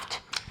choreographed.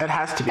 It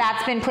has to be.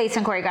 That's been placed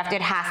and choreographed.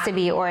 It has to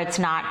be, or it's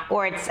not,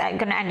 or it's going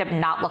to end up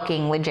not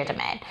looking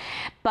legitimate.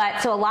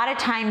 But so a lot of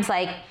times,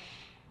 like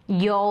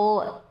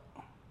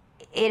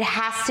it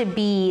has to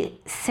be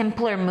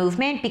simpler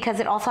movement,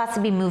 because it also has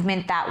to be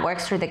movement that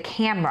works for the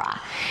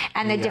camera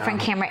and the different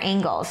camera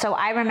angles. So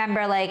I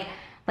remember like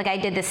I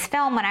did this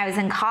film when I was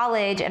in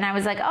college, and I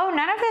was like, oh,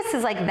 none of this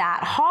is like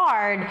that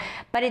hard,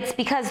 but it's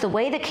because the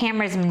way the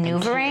camera is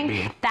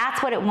maneuvering,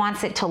 that's what it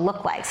wants it to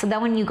look like. So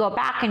then when you go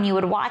back and you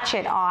would watch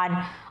it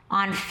on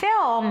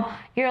film,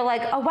 you're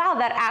like, oh wow,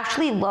 that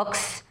actually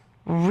looks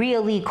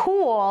really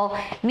cool.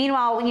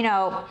 Meanwhile,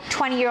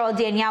 20-year-old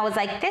Danielle was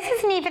like, this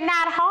isn't even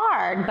that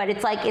hard, but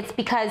it's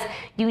because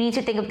you need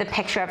to think of the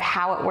picture of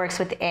how it works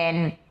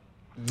within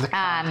the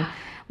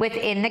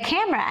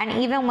camera. And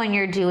even when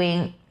you're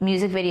doing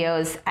music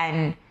videos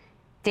and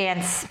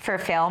dance for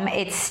film,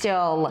 it's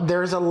still,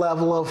 there's a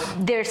level of,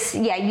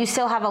 you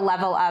still have a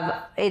level of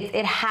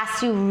it has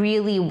to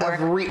really work.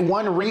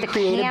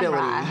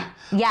 Recreatability.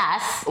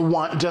 Yes.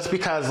 Just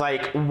because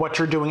like what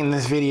you're doing in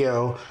this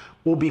video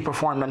will be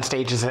performed on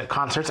stages at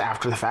concerts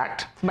after the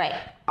fact. Right.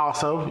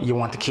 Also, you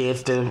want the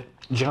kids to,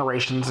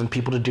 generations and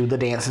people to do the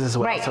dances as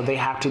well. Right. So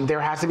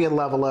there has to be a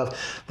level of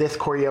this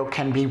choreo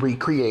can be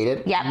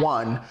recreated. Yeah.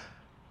 1.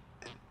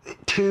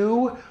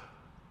 2,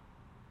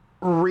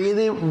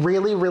 really,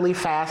 really, really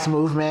fast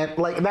movement.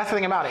 Like, that's the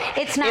thing about it.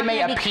 It's not. It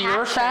may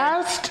appear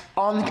fast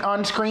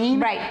on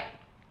screen. Right.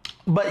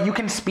 But you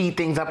can speed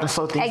things up and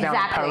slow things down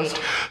in post.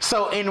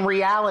 So in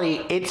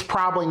reality, it's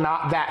probably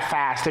not that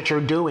fast that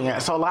you're doing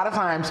it. So a lot of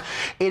times,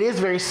 it is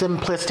very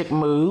simplistic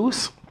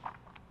moves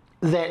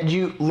that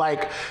you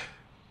like.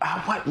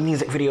 what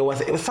music video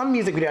was it? It was some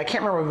music video. I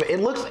can't remember. But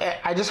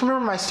I just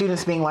remember my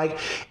students being like,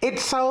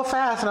 "It's so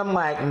fast," and I'm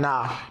like,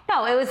 "Nah."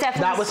 No, it was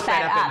definitely that was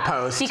sped up in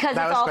post because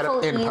it's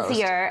also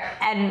easier,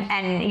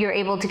 and you're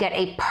able to get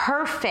a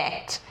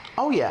perfect.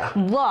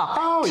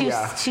 Look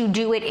to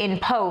do it in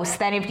post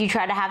than if you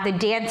try to have the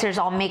dancers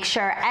all make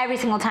sure every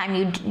single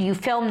time you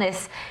film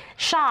this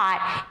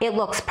shot, it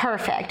looks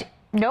perfect.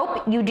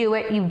 Nope, you do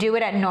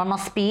it at normal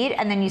speed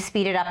and then you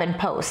speed it up in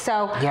post.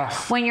 So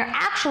when you're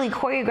actually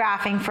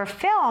choreographing for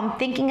film,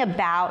 thinking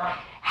about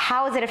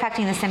how is it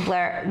affecting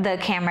the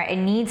camera, it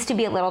needs to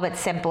be a little bit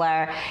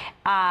simpler.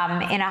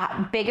 In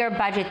a bigger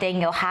budget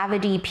thing, you'll have a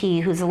DP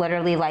who's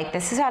literally like,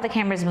 this is how the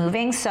camera's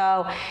moving.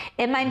 So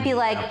it might be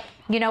like,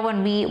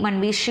 when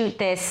we shoot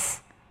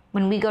this,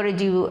 when we go to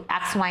do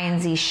X, Y,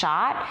 and Z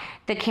shot,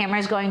 the camera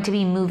is going to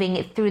be moving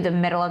it through the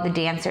middle of the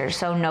dancers,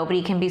 so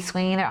nobody can be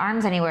swinging their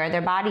arms anywhere,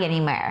 their body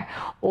anywhere.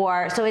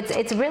 So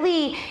it's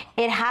really,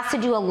 it has to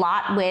do a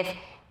lot with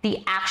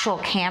the actual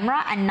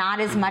camera and not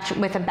as much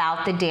with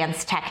about the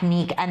dance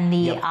technique and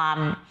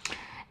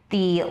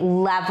the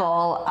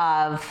level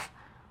of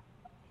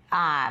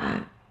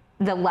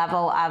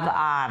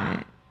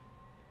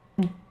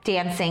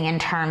dancing in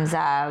terms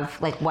of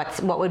like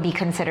what would be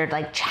considered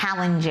like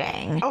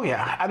challenging. Oh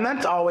yeah, and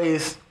that's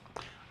always,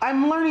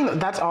 I'm learning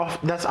that's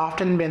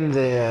often been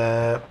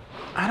the,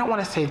 I don't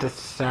want to say the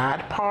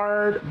sad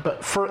part,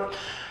 but for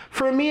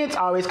me it's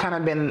always kind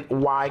of been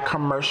why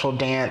commercial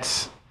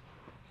dance,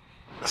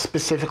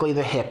 specifically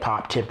the hip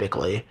hop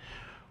typically,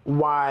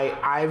 why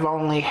I've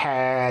only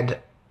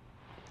had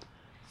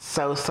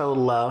so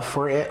love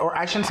for it, or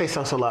I shouldn't say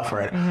so love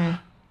for it. Mm-hmm.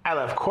 I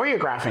love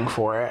choreographing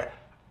for it.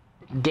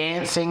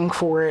 Dancing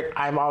for it,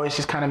 I've always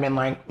just kind of been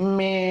like,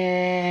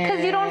 meh.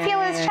 Because you don't feel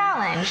as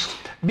challenged.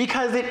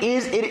 Because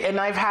and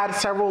I've had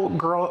several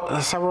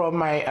of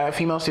my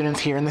female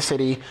students here in the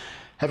city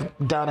have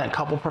done a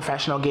couple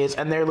professional gigs,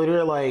 and they're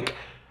literally like,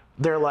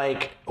 they're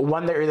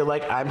either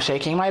like, I'm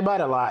shaking my butt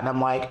a lot, and I'm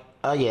like,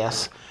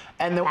 yes.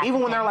 And then even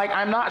when they're like,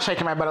 I'm not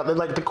shaking my butt, they're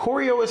like, the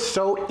choreo is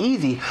so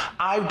easy.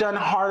 I've done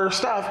harder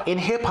stuff in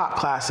hip hop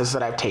classes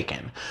that I've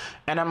taken,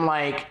 and I'm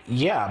like,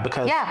 yeah,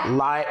 because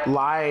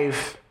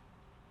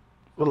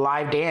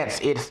live dance,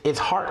 it's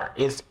harder.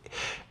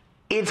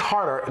 It's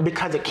harder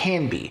because it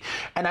can be.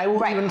 And I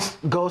will even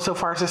go so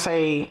far as to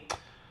say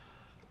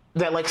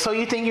that, like, So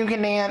You Think You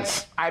Can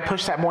Dance, I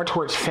push that more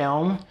towards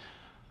film.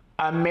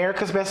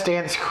 America's Best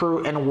Dance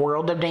Crew and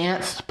World of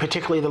Dance,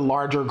 particularly the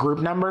larger group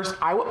numbers,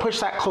 I would push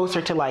that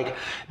closer to like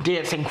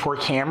dancing for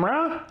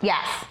camera.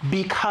 Yes.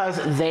 Because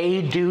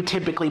they do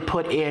typically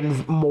put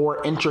in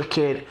more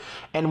intricate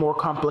and more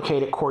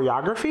complicated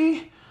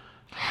choreography.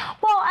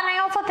 Well, and I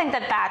also think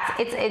that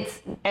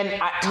and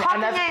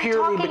that's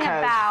purely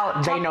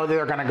because they know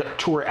they're going to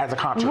tour as a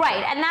concert.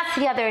 Right, and that's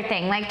the other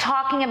thing. Like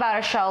talking about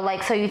a show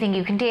like So You Think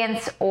You Can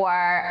Dance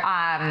or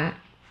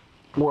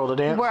World of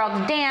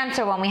Dance,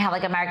 or when we have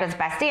like America's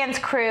Best Dance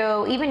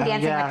Crew, even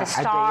Dancing with the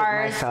Stars.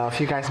 I dated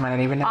myself. You guys might not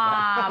even know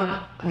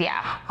that.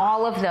 Yeah,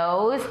 all of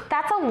those.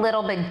 That's a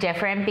little bit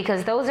different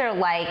because those are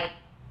like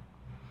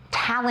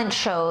talent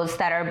shows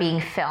that are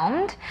being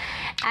filmed,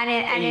 and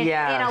in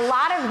a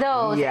lot of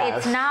those,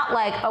 it's not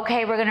like,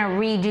 okay, we're gonna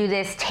redo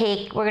this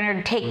take, we're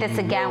gonna take this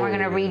again, we're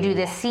gonna redo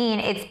this scene.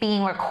 It's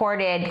being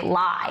recorded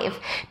live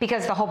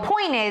because the whole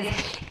point is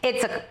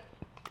it's a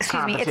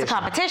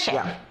competition.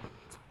 Yeah.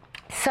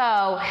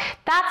 So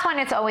that's when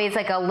it's always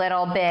like a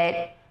little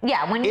bit.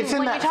 Yeah, when you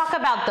talk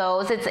about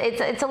those,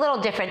 it's a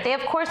little different. They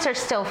of course are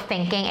still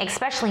thinking,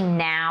 especially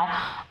now.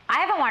 I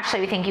haven't watched So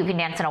You Think You Can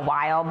Dance in a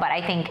while, but I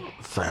think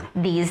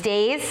these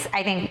days,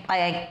 I think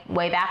like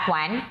way back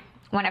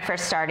when it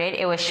first started,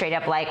 it was straight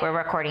up like, we're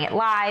recording it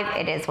live.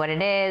 It is what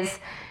it is.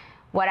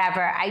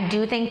 Whatever. I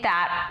do think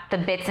that the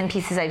bits and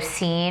pieces I've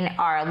seen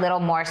are a little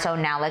more so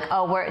now, like,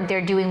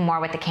 they're doing more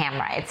with the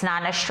camera. It's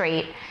not a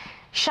straight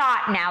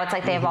shot now. It's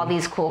like they have all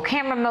these cool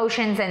camera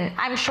motions, and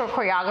I'm sure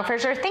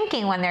choreographers are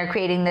thinking when they're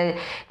creating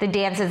the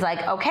dances,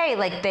 like, okay,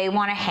 like they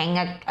want to hang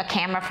a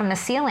camera from the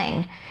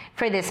ceiling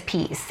for this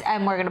piece,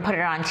 and we're going to put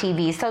it on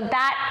TV. So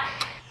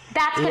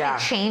that's going to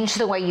change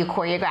the way you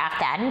choreograph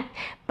then.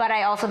 But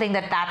I also think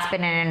that's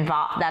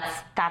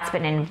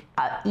been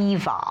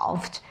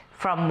evolved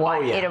from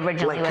what it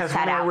originally was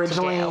set out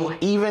to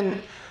do.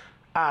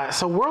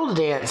 So World of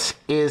Dance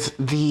is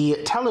the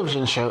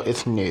television show.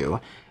 It's new.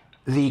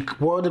 The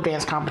World of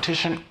Dance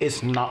competition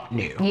is not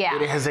new. Yeah.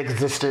 It has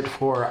existed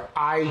for,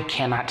 I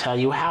cannot tell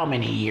you how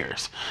many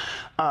years.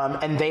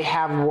 And they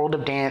have World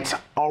of Dance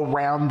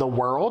around the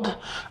world.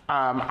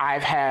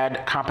 I've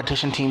had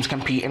competition teams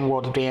compete in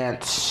World of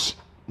Dance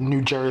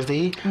New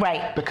Jersey.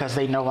 Right. Because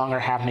they no longer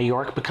have New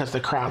York because the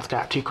crowds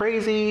got too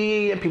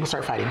crazy and people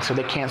start fighting. So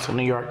they canceled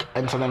New York,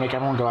 and so they make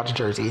everyone go out to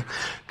Jersey.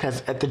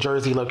 Because at the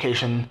Jersey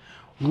location,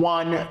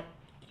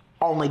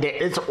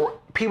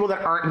 people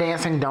that aren't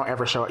dancing don't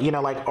ever show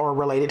up, or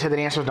related to the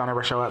dancers don't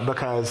ever show up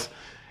because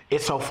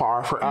it's so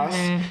far for us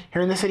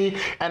here in the city.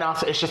 And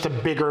also it's just a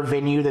bigger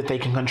venue that they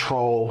can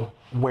control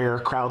where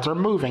crowds are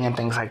moving and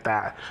things like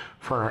that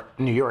for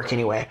New York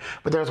anyway.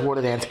 But there's World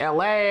of Dance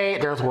LA,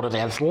 there's World of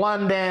Dance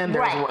London,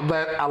 there's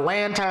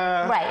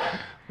Atlanta. Right.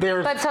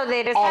 But so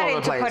they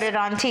decided to put it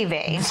on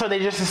TV. So they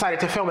just decided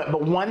to film it.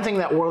 But one thing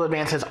that World of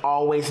Dance has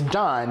always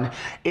done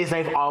is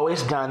they've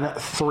always done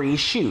 3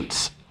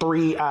 shoots.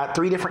 Three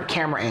different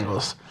camera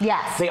angles.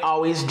 Yes. They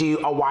always do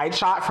a wide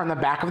shot from the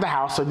back of the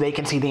house so they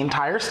can see the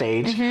entire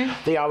stage.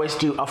 They always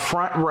do a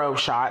front row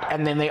shot,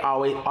 and then they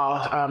always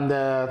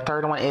the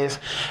third one is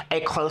a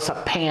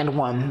close-up panned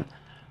one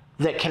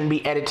that can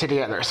be edited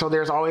together. So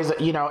there's always,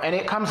 and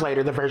it comes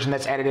later, the version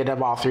that's edited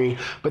of all 3.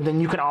 But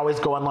then you can always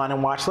go online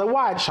and watch the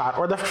wide shot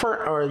or the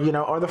front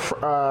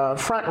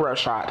row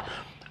shot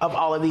of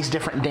all of these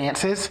different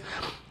dances.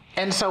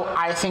 And so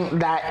I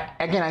think that,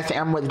 again,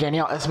 I'm with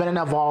Danielle, it's been an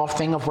evolved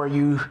thing of where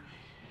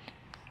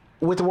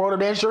with the World of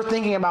Dance, you're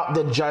thinking about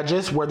the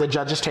judges, where the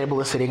judges table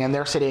is sitting, and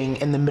they're sitting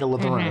in the middle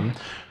of the room.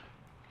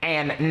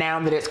 And now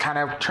that it's kind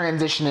of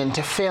transitioned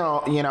into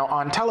film,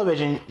 on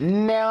television,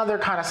 now they're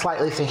kind of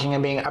slightly thinking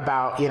and being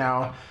about,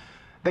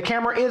 the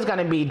camera is going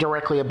to be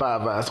directly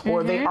above us,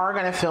 or they are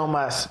going to film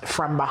us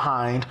from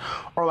behind,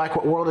 or like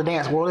what World of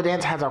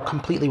Dance has a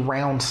completely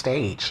round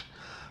stage.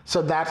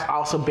 So that's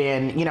also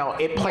been,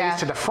 it plays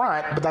to the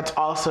front, but that's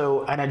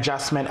also an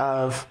adjustment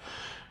of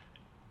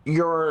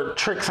your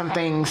tricks and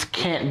things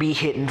can't be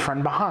hidden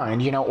from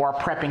behind, or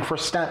prepping for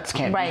stunts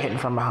can't be hidden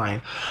from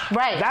behind.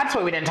 Right. That's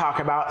what we didn't talk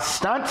about.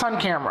 Stunts on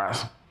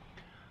cameras.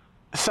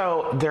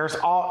 So there's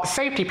all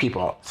safety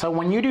people. So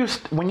when you do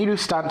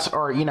stunts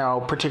or,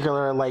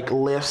 particular like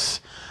lifts,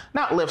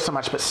 not lifts so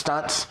much, but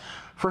stunts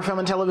for film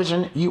and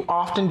television, you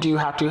often do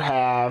have to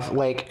have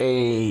like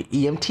a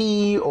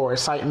EMT or a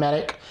site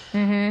medic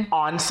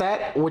on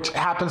set, which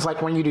happens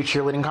like when you do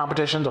cheerleading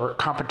competitions or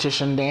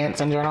competition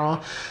dance in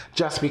general,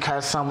 just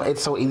because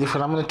it's so easy for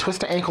them to twist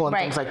the ankle and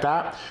things like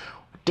that.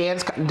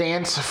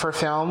 Dance for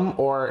film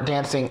or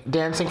dancing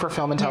for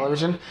film and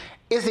television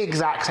is the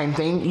exact same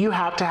thing. You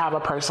have to have a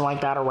person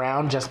like that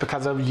around just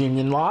because of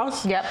union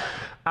laws. Yep.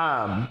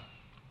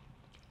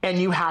 And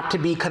you have to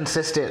be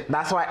consistent.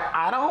 That's why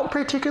I don't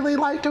particularly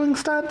like doing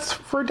stunts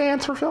for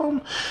dance for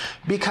film,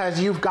 because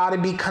you've got to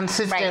be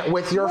consistent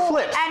with your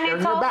flips. And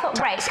it's also,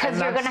 because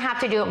you're going to have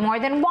to do it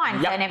more than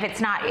once. And if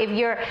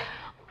your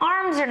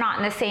arms are not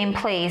in the same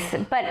place,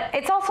 but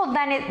it's also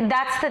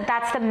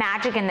that's the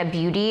magic and the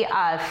beauty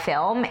of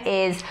film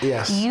is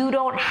you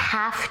don't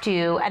have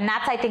to, and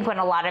that's I think when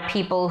a lot of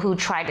people who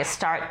try to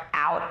start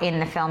out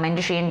in the film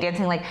industry and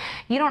dancing, like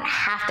you don't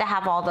have to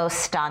have all those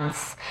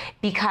stunts,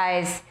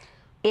 because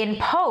in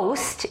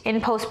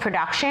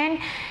post-production,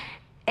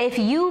 if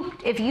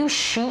you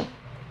shoot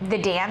the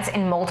dance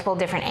in multiple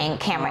different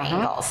camera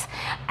angles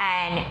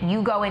and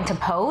you go into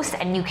post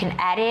and you can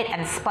edit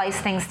and splice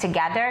things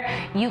together,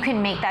 you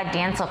can make that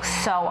dance look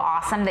so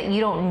awesome that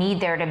you don't need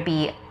there to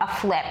be a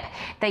flip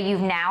that you've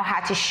now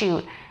had to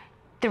shoot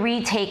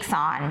 3 takes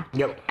on.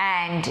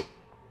 And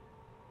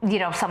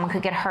someone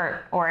could get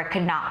hurt, or it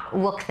could not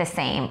look the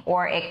same,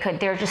 or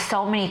there are just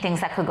so many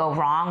things that could go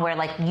wrong, where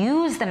like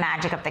use the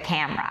magic of the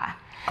camera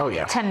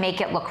to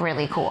make it look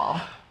really cool.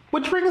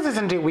 Which brings us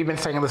into, we've been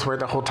saying this word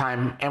the whole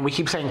time, and we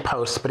keep saying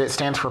post, but it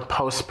stands for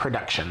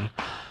post-production.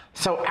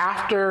 So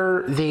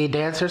after the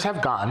dancers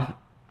have gone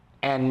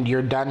and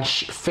you're done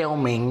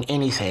filming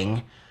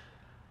anything,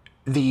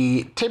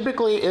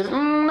 typically is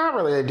not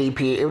really the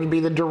DP, it would be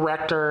the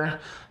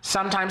director,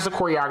 sometimes the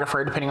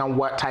choreographer, depending on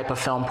what type of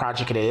film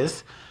project it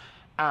is,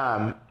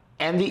 and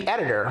the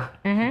editor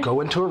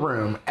go into a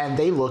room and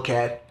they look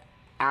at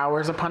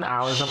hours upon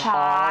hours of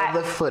all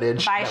the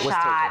footage that was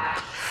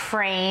taken.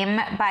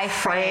 Frame by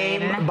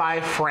frame.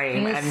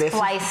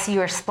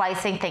 You're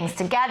splicing things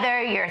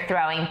together, you're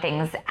throwing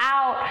things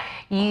out,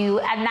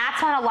 and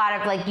that's when a lot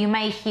of, like, you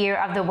might hear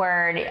of the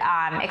word,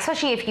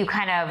 especially if you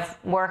kind of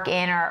work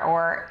in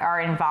or are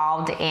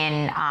involved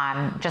in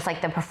just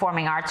like the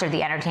performing arts or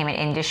the entertainment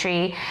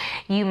industry,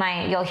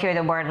 you'll hear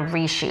the word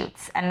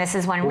reshoots. And this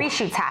is when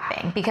reshoots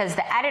happen, because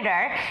the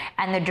editor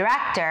and the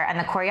director and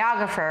the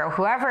choreographer, or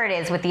whoever it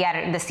is with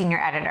the senior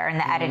editor and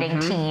the editing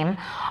team,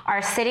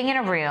 are sitting in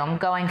a room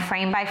going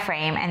frame by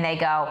frame, and they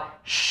go,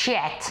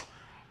 shit,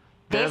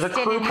 there's a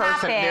crew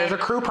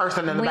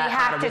person in the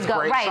background of this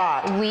great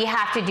shot. We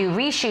have to do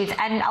reshoots.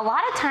 And a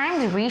lot of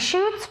times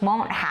reshoots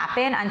won't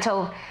happen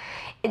until,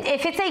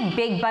 if it's a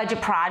big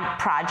budget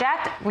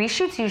project,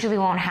 reshoots usually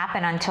won't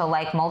happen until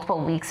like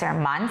multiple weeks or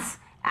months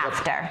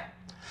after.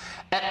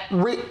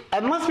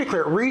 And let's be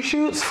clear,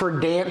 reshoots for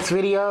dance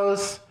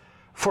videos,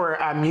 for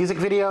music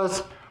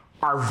videos,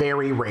 are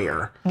very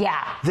rare.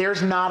 Yeah.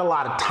 There's not a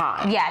lot of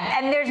time. Yeah,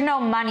 and there's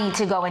no money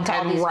to go into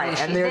all these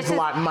reshoots. And there's a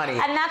lot of money.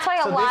 And that's why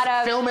a lot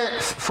of... film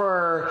it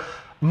for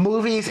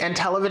movies and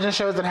television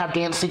shows that have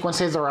dance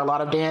sequences or a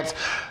lot of dance,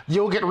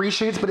 you'll get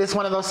reshoots, but it's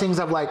one of those things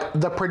of like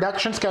the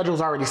production schedule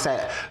is already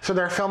set. So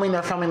they're filming,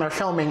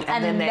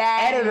 and then the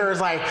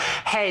editor's like,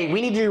 hey,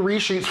 we need to do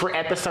reshoots for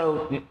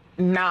episode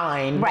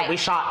 9 that we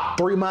shot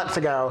 3 months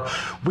ago.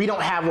 We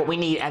don't have what we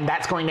need, and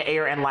that's going to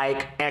air in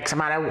like X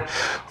amount of.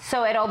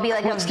 So it'll be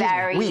like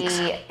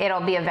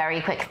it'll be a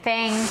very quick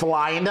thing.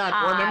 Fly and done.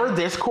 Remember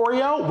this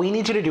choreo? We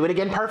need you to do it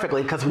again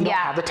perfectly because we don't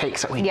have the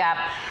takes that we need.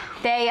 Yeah.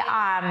 They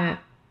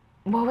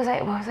what was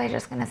I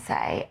just gonna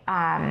say?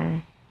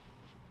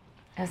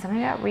 It was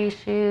something about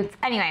reshoots.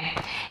 Anyway,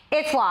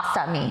 it's lost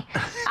on me.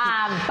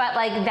 But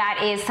like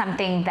that is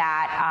something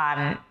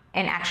that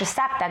an extra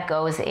step that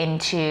goes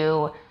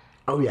into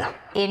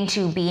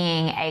into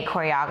being a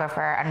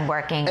choreographer and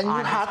working on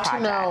you have to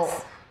know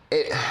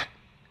it.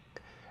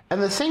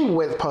 And the thing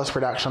with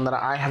post-production that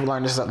I have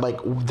learned is that, like,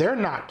 they're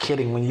not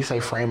kidding when you say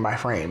frame by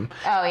frame.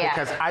 Oh, yeah.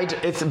 Because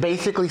it's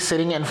basically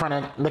sitting in front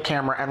of the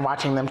camera and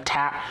watching them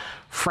tap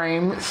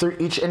frame through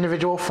each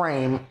individual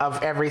frame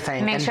of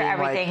everything. Make sure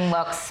everything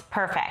looks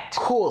perfect.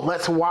 Cool,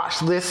 let's watch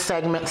this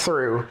segment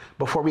through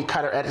before we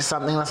cut or edit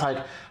something that's like,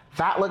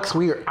 that looks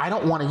weird. I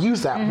don't want to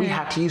use that. We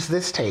have to use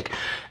this take.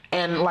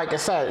 And like I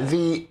said,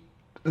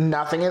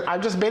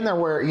 I've just been there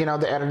where, you know,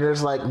 the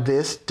editor's like,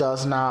 this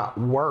does not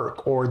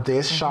work, or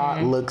this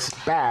shot looks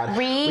bad.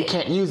 We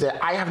can't use it.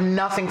 I have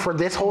nothing for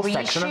this whole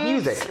section of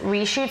music.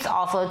 Reshoots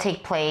also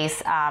take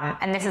place,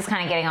 and this is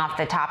kind of getting off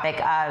the topic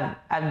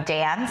of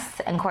dance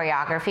and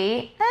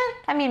choreography.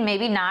 I mean,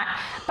 maybe not,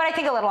 but I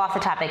think a little off the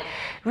topic.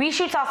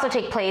 Reshoots also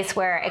take place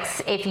where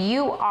if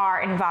you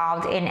are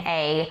involved in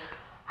a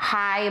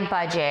high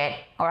budget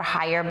or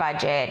higher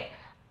budget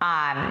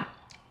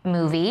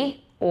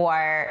movie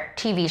or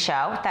TV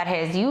show that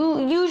has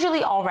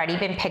usually already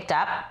been picked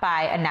up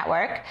by a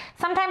network.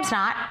 Sometimes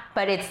not,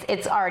 but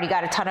it's already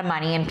got a ton of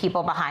money and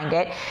people behind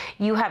it.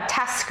 You have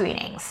test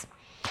screenings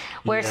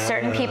where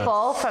certain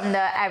people from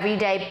the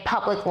everyday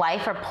public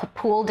life are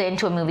pooled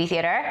into a movie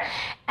theater,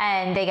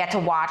 and they get to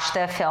watch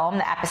the film,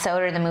 the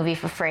episode, or the movie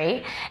for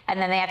free, and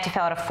then they have to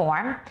fill out a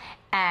form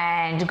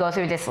and go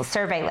through this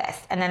survey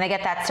list, and then they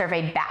get that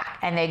survey back,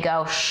 and they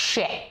go,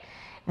 shit,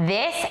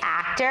 this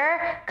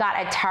actor got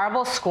a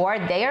terrible score.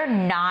 They are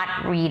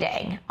not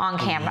reading on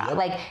camera. Yep.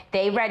 Like,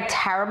 they read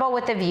terrible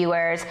with the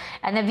viewers,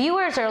 and the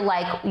viewers are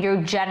like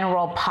your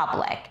general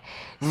public.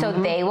 So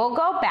they will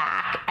go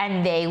back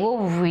and they will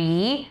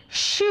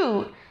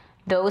reshoot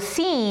those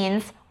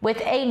scenes with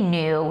a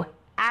new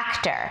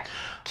actor.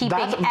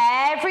 Keeping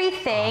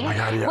everything,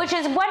 which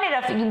is one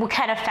it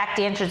can affect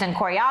dancers and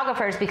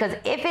choreographers, because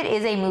if it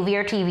is a movie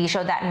or TV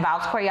show that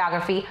involves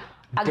choreography,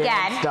 again,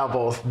 dance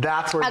doubles.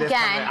 That's where this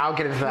comes in. I'll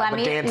get into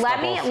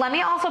that. Let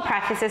me also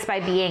preface this by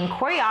being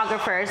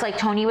choreographers, like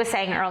Tony was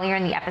saying earlier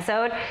in the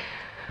episode.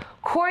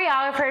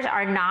 Choreographers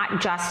are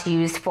not just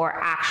used for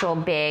actual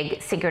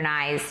big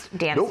synchronized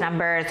dance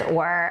numbers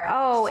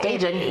or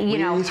staging.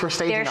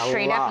 They're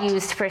straight up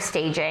used for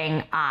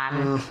staging.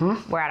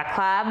 We're at a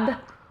club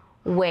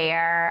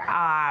where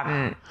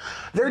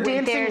they're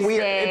dancing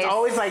weird. It's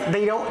always like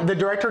the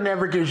director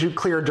never gives you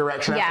clear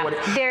direction.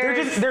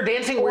 They're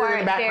dancing weird in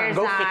the background.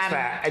 Go fix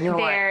that. And you're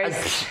like,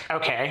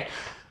 okay.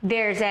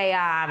 There's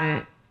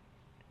a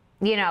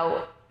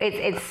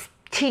it's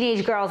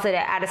teenage girls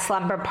at a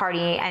slumber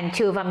party, and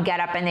two of them get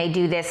up and they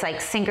do this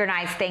like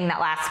synchronized thing that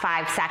lasts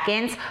 5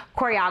 seconds.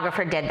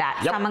 Choreographer did that.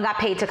 Someone got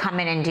paid to come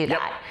in and do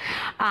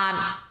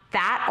that.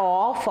 That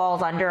all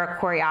falls under a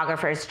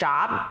choreographer's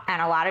job.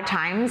 And a lot of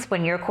times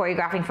when you're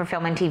choreographing for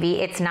film and TV,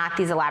 it's not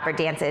these elaborate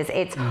dances.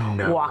 It's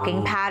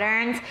walking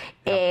patterns.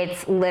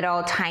 It's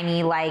little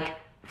tiny, like,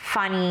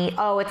 funny,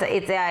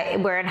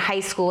 we're in high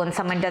school and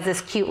someone does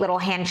this cute little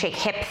handshake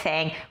hip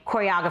thing.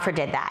 Choreographer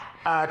did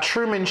that.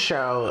 Truman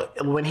Show,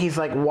 when he's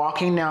like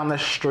walking down the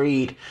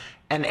street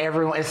and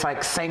everyone, it's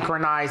like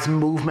synchronized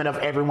movement of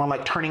everyone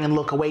like turning and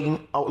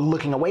looking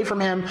away from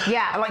him.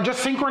 Yeah. And like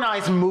just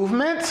synchronized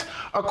movements.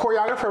 A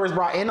choreographer was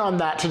brought in on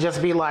that to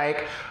just be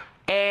like,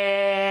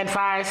 and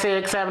 5,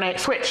 6, 7, 8,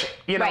 switch.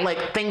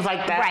 Like things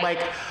like that. Right. Like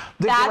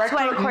the that's director,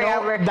 what a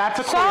choreographer. That's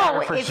a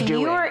choreographer's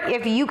doing.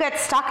 If you get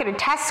stuck at a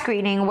test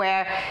screening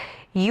where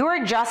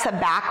you're just a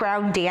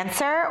background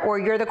dancer, or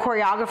you're the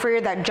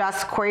choreographer that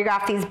just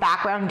choreographed these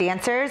background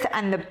dancers,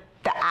 and the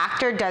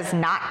actor does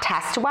not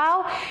test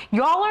well,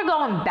 y'all are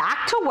going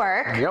back to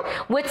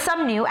work with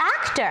some new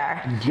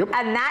actor.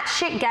 And that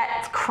shit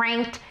gets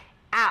cranked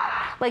out.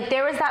 Like,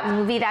 there was that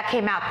movie that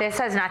came out, this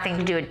has nothing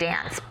to do with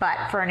dance, but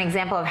for an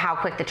example of how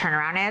quick the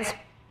turnaround is,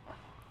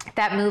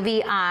 that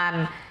movie,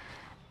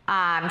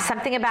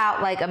 something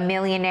about like a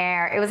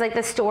millionaire. It was like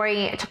the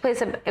story, it took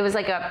place, it was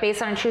like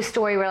based on a true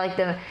story where like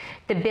the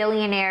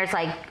billionaire's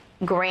like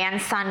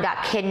grandson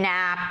got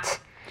kidnapped,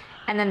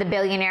 and then the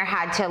billionaire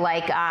had to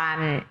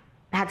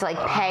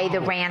pay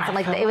the ransom.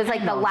 Like, it was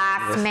like the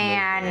last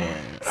man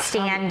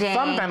standing.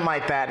 Something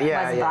like that,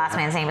 yeah. Wasn't the last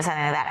man standing, but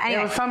something like that.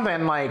 Anyway, it was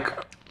something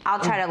like... I'll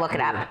try to look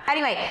it up.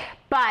 Anyway,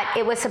 but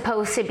it was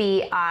supposed to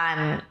be,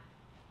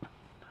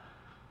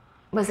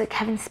 was it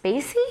Kevin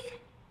Spacey?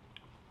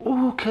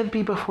 Ooh, could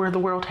be Before the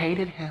World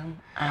Hated Him.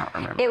 I don't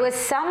remember. It was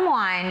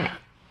someone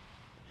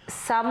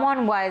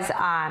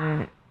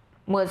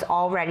was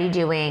already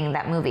doing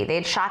that movie. They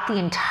had shot the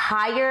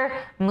entire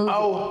movie.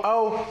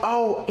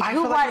 Oh.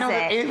 Who was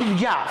it?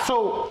 Yeah,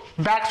 so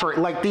backstory,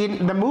 like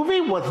the movie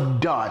was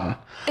done.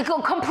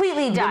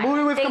 Completely done. The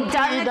movie was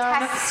completely done.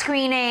 Test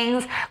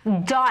screenings,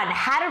 done.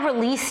 Had a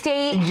release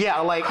date. Yeah,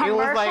 like it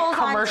was like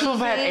commercials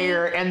that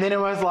aired, and then it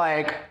was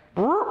like,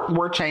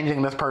 we're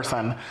changing this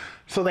person.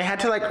 So they had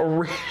to like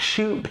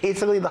reshoot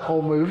basically the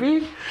whole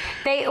movie.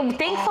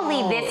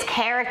 Thankfully, this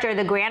character,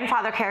 the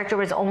grandfather character,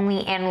 was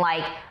only in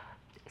like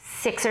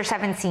 6 or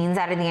 7 scenes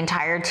out of the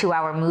entire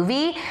 2-hour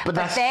movie. But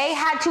they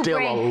had to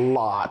bring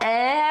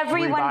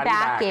everyone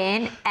back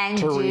in and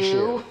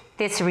do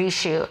this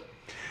reshoot.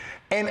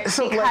 And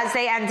so because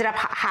they ended up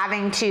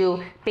having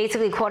to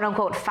basically quote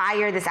unquote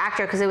fire this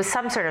actor because it was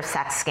some sort of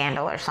sex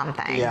scandal or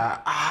something. Yeah.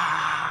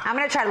 I'm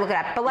gonna try to look it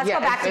up, but let's go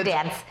back to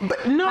dance.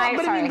 But no, I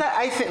mean,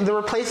 I think the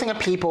replacing of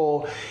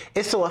people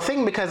is still a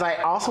thing because I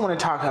also want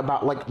to talk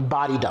about like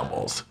body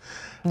doubles.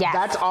 Yes.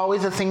 That's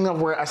always a thing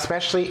where,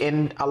 especially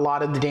in a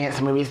lot of the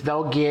dance movies,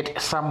 they'll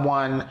get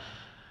someone.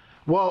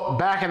 Well,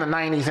 back in the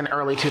 90s and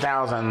early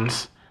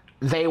 2000s,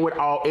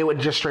 it would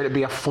just straight up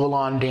be a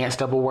full-on dance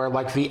double where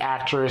like the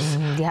actress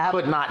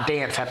could not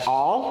dance at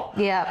all.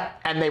 Yep.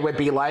 And they would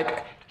be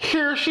like,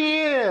 here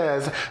she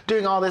is,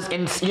 doing all this,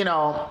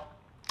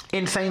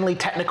 insanely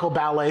technical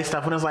ballet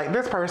stuff. And it's like,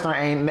 this person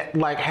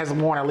has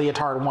worn a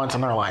leotard once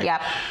in their life.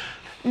 Yep.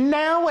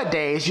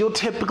 Nowadays, you'll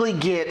typically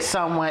get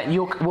someone.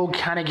 We'll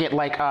kind of get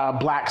like a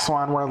Black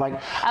Swan, where like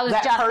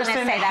that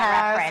person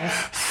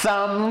has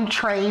some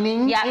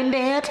training in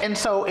dance, and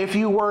so if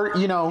you were,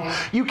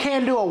 you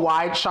can do a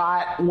wide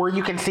shot where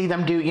you can see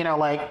them do,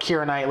 like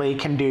Keira Knightley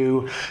can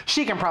do.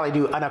 She can probably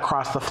do an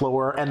across the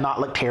floor and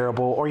not look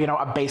terrible, or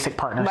a basic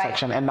partner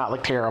section and not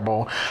look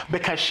terrible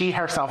because she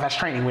herself has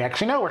training. We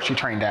actually know where she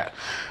trained at,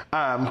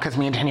 because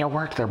me and Danielle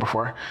worked there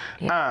before.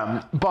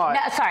 Yeah.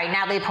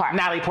 Natalie Portman.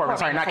 Natalie Portman.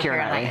 Sorry, not Keira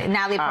Knightley.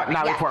 Natalie Portman.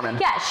 Natalie Portman.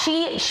 Yeah,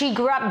 she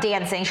grew up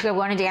dancing. She grew up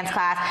going to dance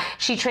class.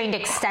 She trained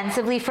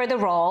extensively for the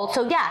role.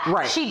 So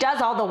she does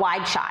all the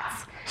wide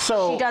shots.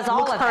 So she does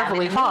all looks of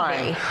perfectly them in the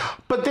fine. movie.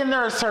 But then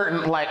there are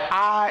certain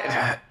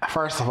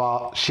first of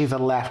all, she's a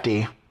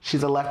lefty.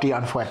 She's a lefty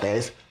on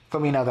fuetes. So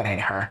we know that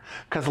ain't her.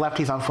 Because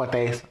lefties on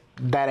fuetes,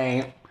 that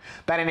ain't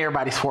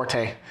everybody's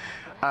forte.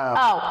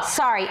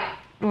 Sorry.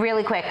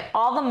 Really quick,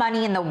 All the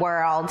Money in the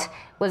World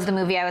was the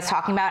movie I was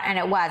talking about, and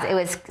it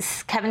was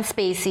Kevin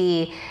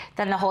Spacey.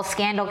 Then the whole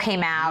scandal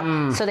came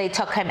out, so they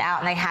took him out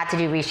and they had to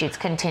do reshoots.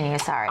 Continue,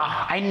 sorry.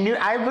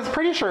 I was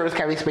pretty sure it was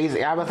Kevin Spacey.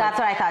 That's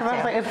what I thought too. I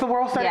was like, it's the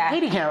world started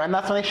hating him, and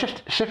that's when they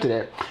shifted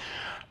it.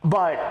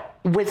 But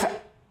with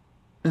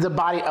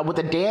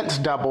the dance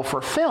double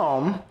for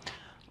film,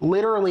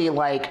 literally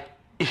like,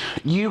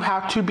 you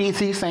have to be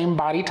the same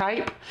body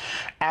type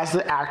as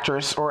the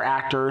actress or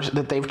actors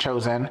that they've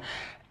chosen.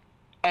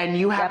 And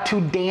you have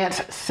to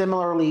dance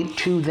similarly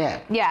to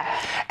them. Yeah.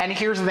 And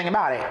here's the thing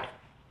about it.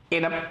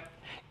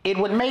 It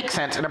would make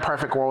sense in a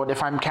perfect world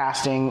if I'm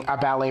casting a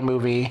ballet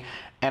movie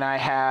and I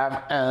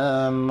have,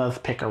 let's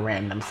pick a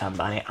random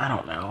somebody. I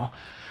don't know.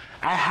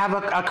 I have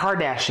a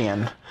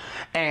Kardashian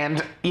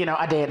and,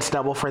 a dance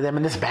double for them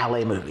in this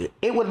ballet movie.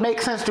 It would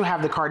make sense to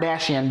have the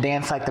Kardashian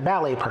dance like the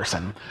ballet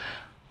person.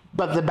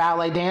 But the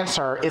ballet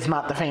dancer is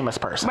not the famous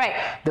person. Right.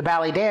 The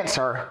ballet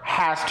dancer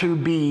has to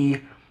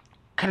be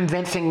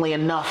convincingly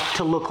enough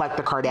to look like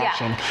the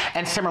Kardashian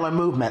and similar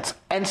movements.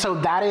 And so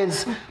that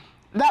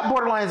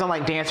borderlines on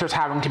like dancers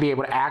having to be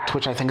able to act,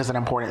 which I think is an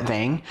important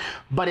thing.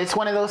 But it's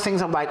one of those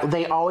things of like,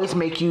 they always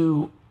make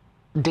you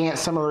dance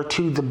similar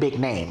to the big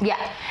name.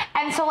 Yeah.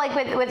 And so like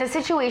with a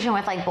situation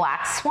with like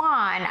Black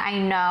Swan, I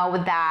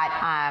know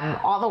that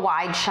all the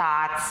wide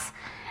shots,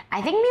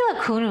 I think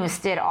Mila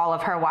Kunis did all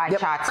of her wide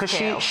shots too.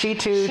 Because she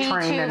too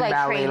trained in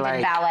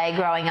ballet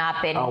growing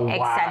up and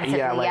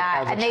extensively.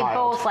 And they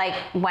both like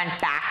went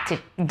back to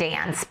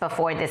dance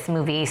before this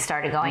movie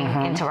started going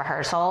into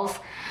rehearsals.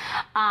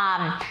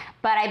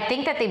 But I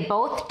think that they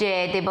both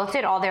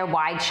did all their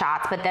wide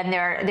shots, but then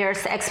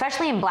there's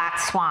especially in Black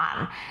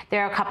Swan,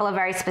 there are a couple of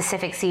very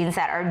specific scenes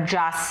that are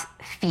just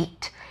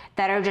feet,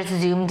 that are just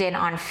zoomed in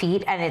on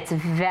feet, and it's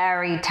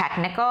very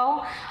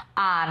technical.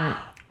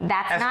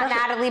 That's not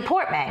Natalie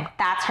Portman.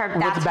 That's her.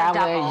 That's with ballet,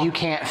 her double. You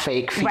can't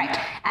fake feet. Right,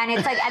 and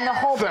it's like, and the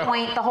whole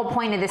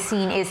point of the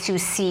scene is to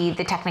see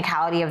the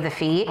technicality of the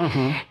feet.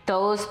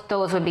 Those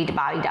would be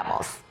body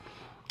doubles.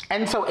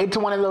 And so it's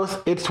one of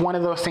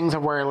those things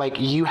of where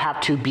like you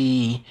have to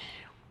be,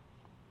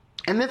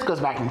 and this goes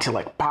back into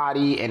like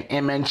body and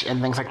image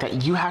and things like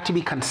that. You have to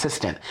be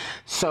consistent.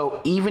 So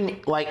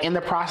even like in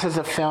the process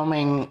of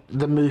filming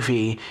the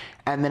movie,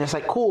 and then it's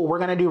like, cool, we're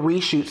going to do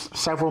reshoots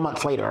several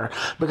months later.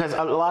 Because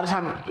a lot of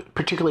time,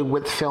 particularly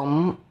with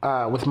film,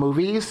 with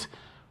movies,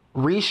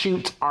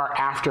 reshoots are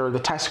after the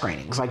test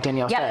screenings, like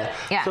Danielle said.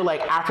 Yeah. So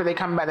like after they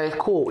come back, they're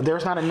cool.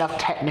 There's not enough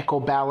technical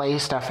ballet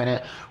stuff in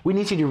it. We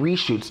need to do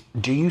reshoots.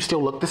 Do you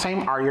still look the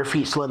same? Are your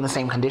feet still in the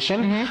same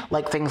condition?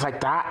 Like things like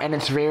that. And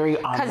it's very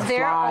on the fly. Because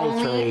they're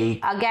only,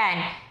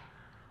 again,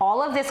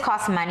 all of this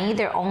costs money.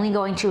 They're only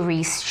going to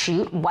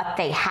reshoot what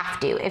they have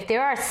to. If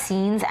there are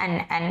scenes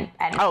and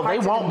they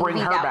won't bring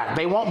her back.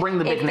 They won't bring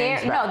the big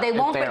names back. No, they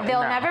won't.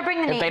 They'll never bring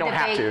the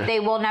names.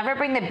 They will never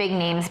bring the big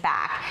names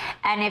back.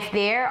 And if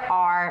there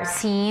are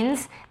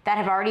scenes that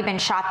have already been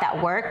shot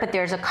that work, but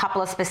there's a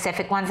couple of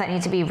specific ones that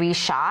need to be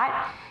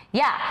reshot,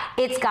 yeah,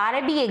 it's got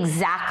to be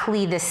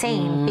exactly the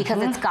same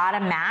because it's got to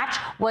match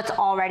what's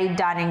already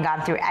done and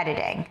gone through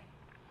editing.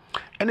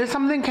 And it's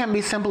something can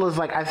be simple as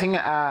like, I think,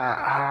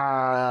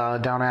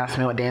 don't ask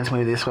me what dance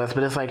movie this was,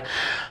 but it's like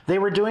they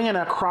were doing it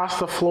across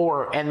the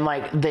floor and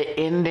like the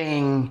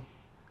ending,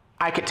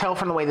 I could tell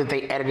from the way that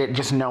they edited,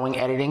 just knowing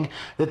editing,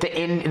 that the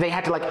end, they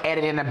had to like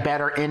edit in a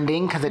better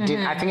ending because it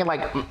didn't, I think it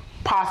like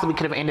possibly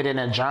could have ended in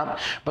a jump,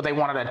 but they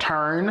wanted a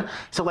turn.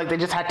 So like they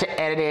just had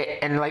to edit it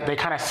and like they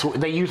kind of,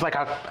 they used like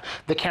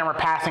the camera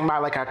passing by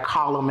like a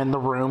column in the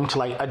room to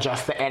like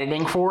adjust the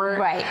editing for it.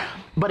 Right.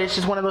 But it's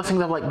just one of those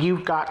things of like,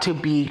 you've got to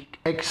be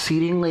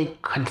exceedingly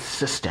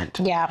consistent.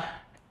 Yeah.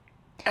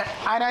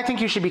 And I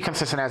think you should be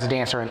consistent as a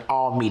dancer in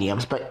all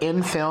mediums, but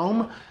in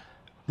film,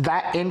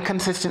 that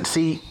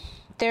inconsistency,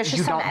 there's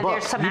just some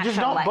extra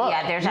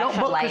there's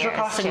extra layers you're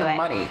costing to them it.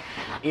 money.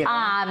 You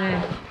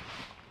know?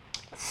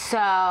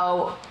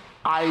 So,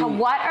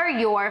 what are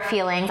your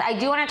feelings? I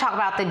do want to talk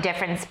about the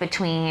difference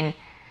between,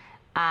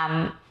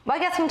 well, I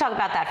guess we can talk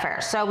about that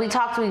first. So we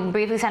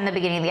briefly said in the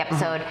beginning of the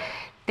episode,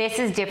 this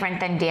is different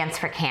than dance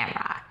for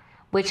camera,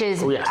 which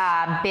is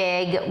a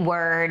big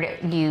word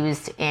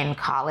used in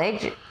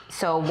college.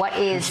 So what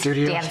is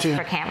dance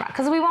for camera?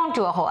 Because we won't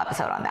do a whole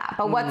episode on that,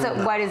 but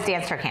what is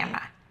dance for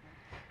camera?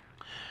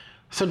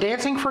 So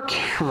dancing for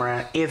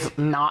camera is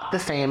not the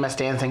same as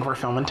dancing for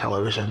film and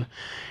television.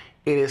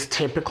 It is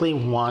typically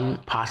one,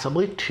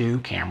 possibly two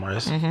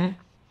cameras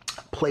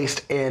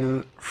placed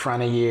in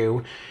front of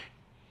you,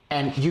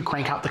 and you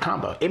crank out the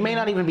combo. It may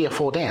not even be a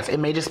full dance. It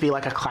may just be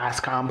like a class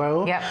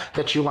combo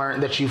that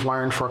you've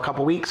learned for a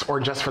couple weeks or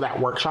just for that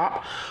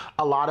workshop.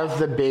 A lot of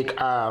the big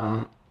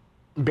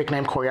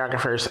name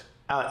choreographers,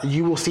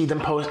 you will see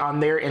them post on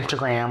their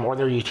Instagram or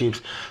their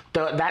YouTubes.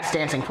 That's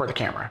dancing for the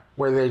camera,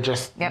 where they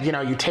just,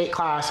 you take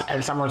class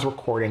and someone's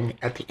recording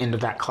at the end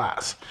of that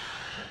class.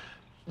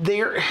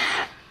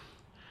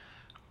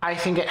 I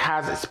think it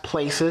has its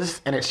places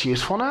and its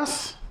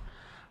usefulness.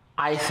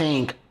 I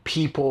think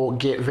people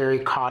get very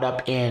caught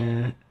up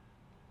in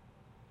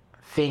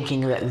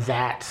thinking that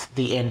that's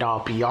the end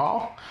all be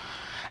all.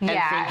 And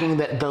thinking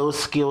that those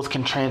skills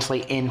can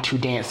translate into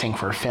dancing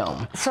for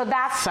film. So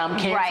that's some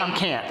can, some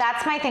can't.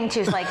 That's my thing too.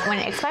 Is like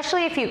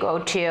especially if you go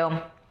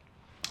to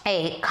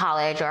a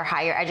college or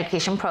higher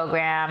education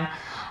program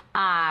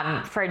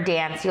for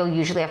dance, you'll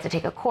usually have to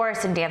take a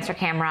course in dance for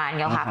camera, and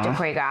you'll have to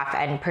choreograph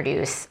and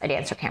produce a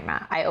dance for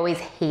camera. I always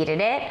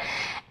hated it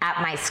at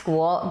my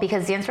school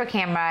because dance for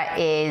camera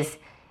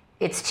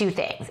it's two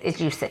things. It's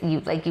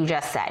like you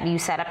just said, you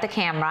set up the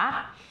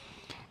camera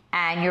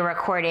and you're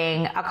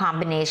recording a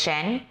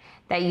combination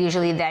that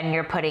usually then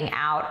you're putting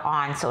out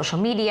on social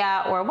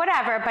media or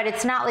whatever, but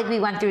it's not like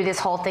we went through this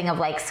whole thing of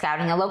like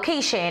scouting a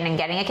location and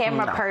getting a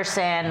camera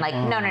person. Like,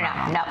 no,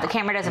 the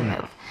camera doesn't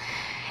move.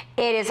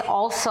 It is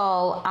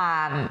also,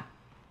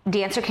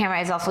 dance for camera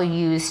is also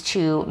used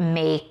to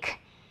make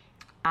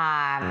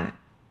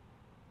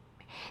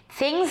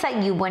things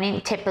that you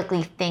wouldn't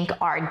typically think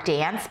are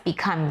dance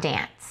become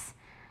dance.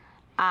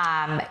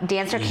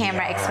 Dance for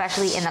camera,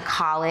 especially in the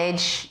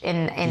college,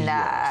 in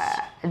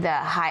the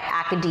high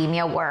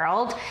academia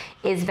world,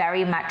 is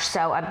very much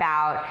so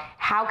about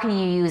how can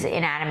you use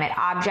inanimate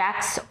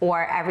objects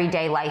or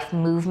everyday life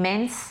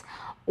movements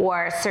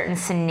or certain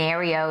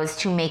scenarios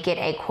to make it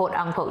a quote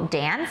unquote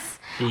dance.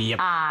 Yep.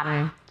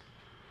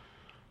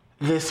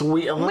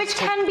 Which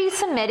can be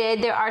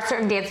submitted. There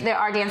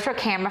are dance for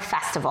camera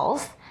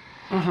festivals.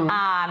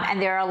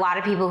 And there are a lot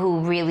of people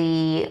who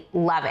really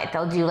love it.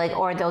 They'll do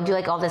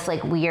all this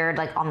like weird,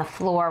 like on the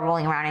floor,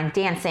 rolling around and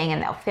dancing,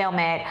 and they'll film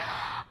it.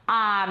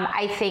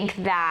 I think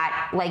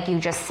that, like you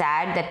just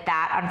said,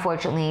 that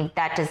unfortunately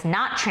that does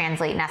not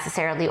translate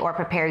necessarily or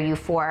prepare you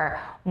for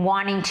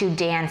wanting to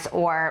dance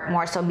or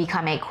more so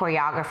become a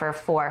choreographer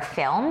for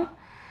film.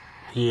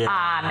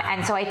 Yeah.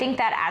 And so I think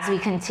that as we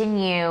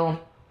continue,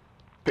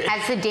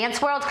 as the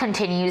dance world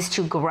continues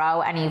to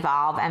grow and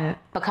evolve and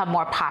become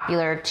more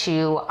popular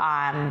to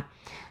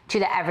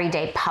the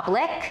everyday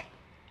public,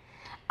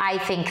 I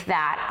think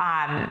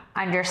that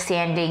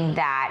understanding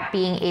that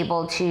being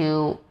able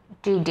to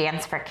do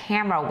dance for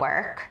camera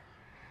work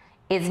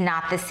is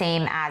not the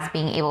same as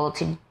being able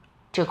to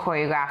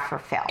choreograph for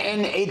film.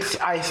 And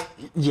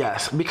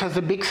yes, because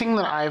the big thing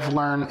that I've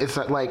learned is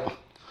that like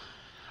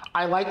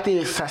I like the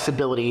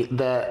accessibility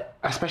that,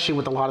 especially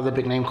with a lot of the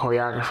big name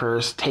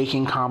choreographers,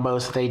 taking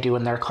combos that they do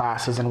in their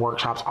classes and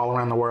workshops all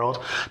around the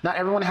world. Not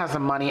everyone has the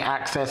money,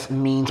 access,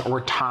 means, or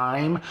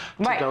time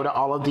to go to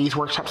all of these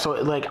workshops. So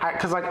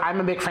I'm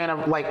a big fan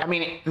of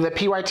the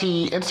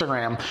PYT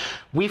Instagram.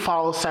 We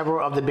follow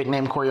several of the big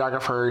name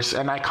choreographers,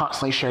 and I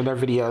constantly share their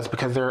videos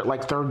because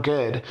they're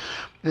good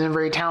and they're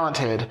very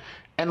talented.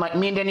 And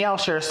me and Danielle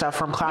share stuff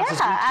from classes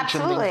we teach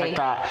and things like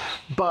that.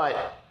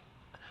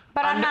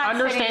 But I'm not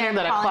understanding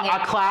that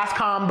a class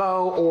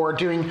combo or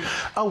doing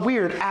a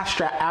weird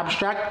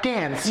abstract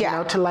dance,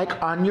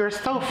 to on your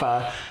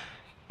sofa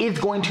is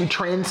going to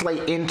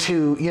translate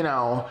into,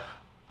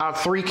 a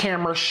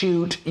 3-camera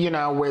shoot,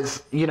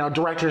 with,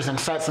 directors and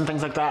sets and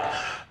things like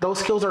that. Those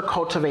skills are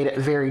cultivated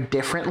very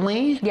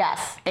differently.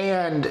 Yes.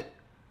 And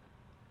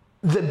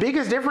the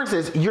biggest difference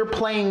is you're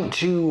playing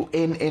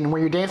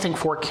when you're dancing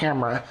for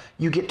camera,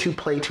 you get to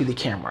play to the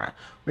camera.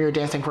 When you're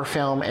dancing for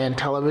film and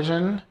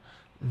television,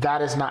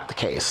 that is not the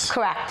case.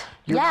 Correct.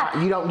 You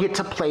don't get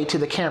to play to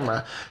the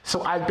camera.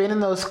 So I've been in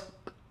those.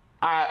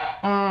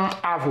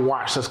 I've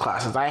watched those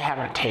classes. I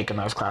haven't taken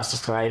those classes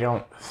because I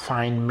don't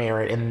find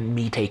merit in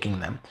me taking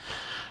them.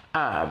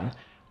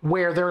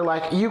 Where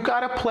they're you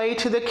gotta play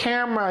to the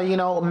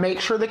camera. Make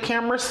sure the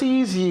camera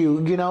sees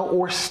you.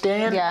 Or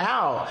stand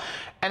out.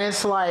 And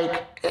it's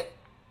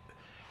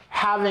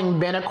having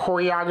been a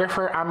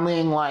choreographer, I'm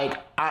being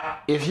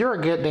if you're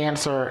a good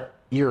dancer,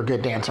 you're a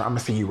good dancer. I'm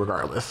gonna see you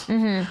regardless.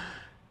 Mm-hmm.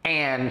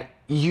 And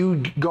you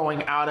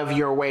going out of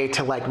your way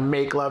to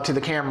make love to the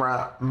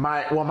camera,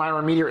 my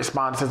immediate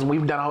response is, and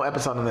we've done a whole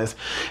episode on this,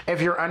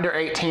 if you're under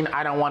 18,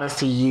 I don't want to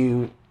see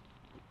you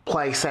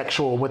play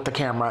sexual with the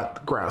camera.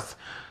 Gross.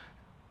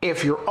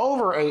 If you're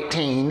over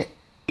 18,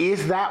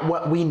 is that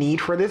what we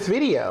need for this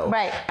video?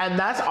 Right. And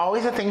that's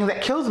always the thing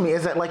that kills me,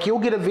 is that you'll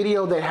get a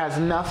video that has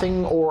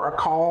nothing, or a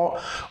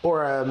call,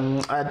 or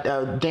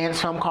a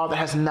dance film call that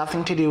has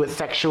nothing to do with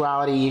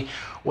sexuality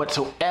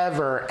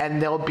whatsoever,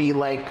 and they'll be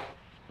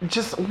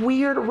just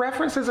weird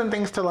references and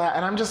things to that,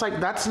 and I'm just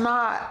that's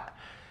not.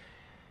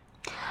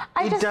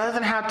 It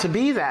doesn't have to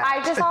be that.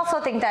 I just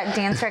also think that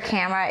dance for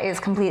camera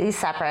is completely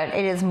separate.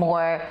 It is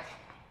more.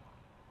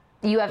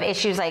 You have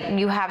issues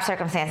you have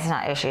circumstances,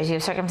 not issues. You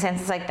have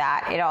circumstances like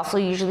that. It also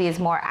usually is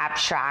more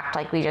abstract,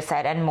 like we just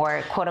said, and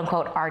more quote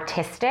unquote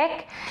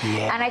artistic.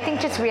 Yeah. And I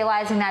think just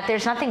realizing that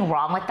there's nothing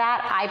wrong with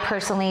that. I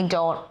personally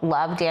don't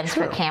love dance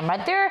for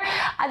camera. There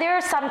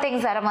are some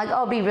things that I'm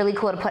it'd be really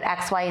cool to put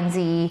X, Y, and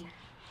Z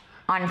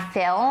on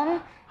film.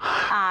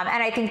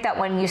 And I think that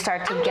when you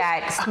start to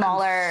get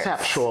smaller...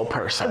 conceptual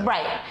person.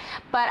 Right.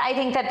 But I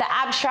think that the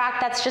abstract,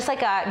 that's just a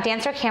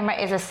dance for camera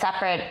is a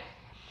separate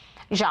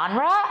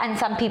genre, and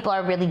some people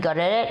are really good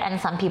at it and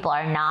some people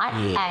are not.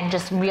 Yeah. And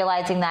just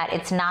realizing that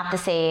it's not the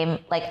same,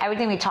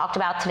 everything we talked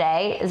about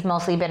today has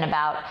mostly been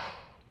about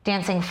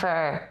dancing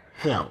for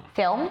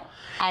film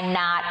and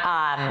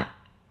not...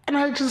 And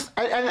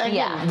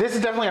again, this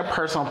is definitely a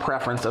personal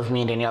preference of me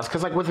and Danielle's,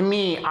 because with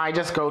me, I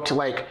just go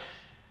to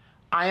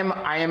I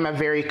am a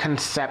very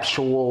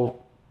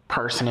conceptual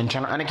person in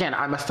general. And again,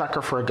 I'm a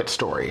sucker for a good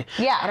story.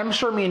 Yeah. And I'm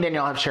sure me and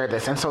Danielle have shared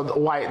this. And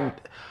so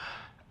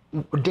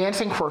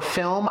dancing for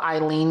film, I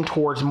lean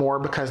towards more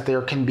because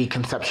there can be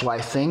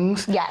conceptualized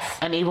things. Yes.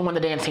 And even when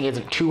the dancing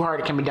isn't too hard,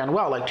 it can be done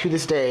well. To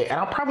this day, and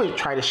I'll probably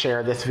try to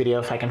share this video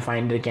if I can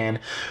find it again.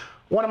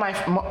 One of my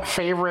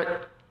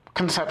favorite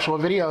conceptual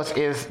videos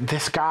is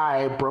this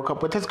guy broke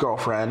up with his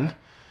girlfriend.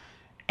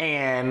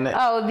 And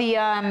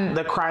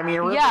the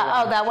Crimea River.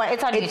 Yeah, that one.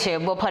 It's on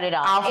YouTube. We'll put it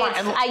on.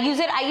 I use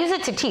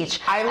it to teach.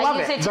 I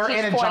love it. They're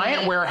in a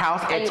giant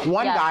warehouse. It's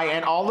one guy,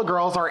 and all the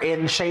girls are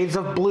in shades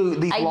of blue.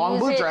 These long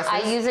blue dresses.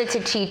 I use it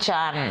to teach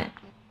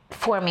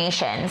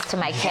formations to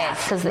my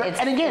kids because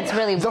it's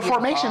really the beautiful.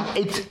 Formation.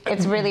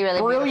 It's really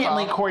really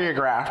brilliantly beautiful.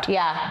 choreographed.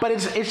 Yeah, but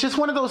it's just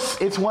one of those.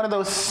 It's one of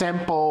those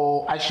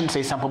simple. I shouldn't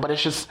say simple, but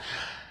it's just.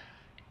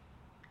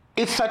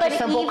 It's such a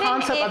simple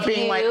concept of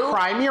being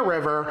Crimea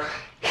River.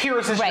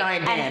 Here's this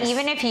giant dance. And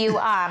even if you,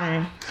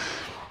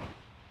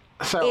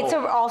 it's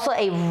also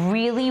a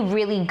really,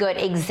 really good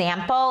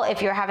example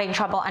if you're having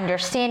trouble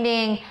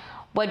understanding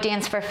what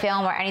dance for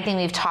film or anything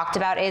we've talked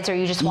about is, or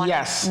you just want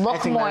to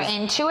look more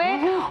into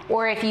it,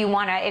 or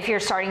if you're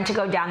starting to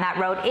go down that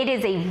road, it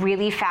is a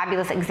really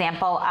fabulous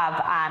example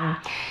of,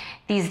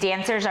 these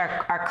dancers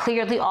are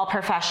clearly all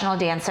professional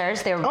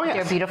dancers. They're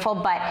beautiful,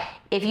 but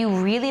if you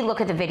really look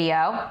at the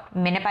video,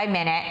 minute by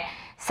minute,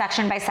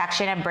 section by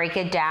section, and break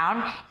it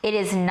down, it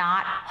is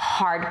not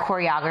hard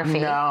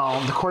choreography.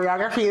 No, the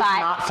choreography is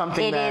not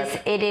something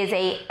it is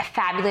a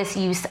fabulous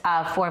use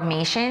of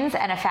formations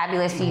and a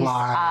fabulous use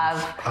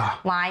of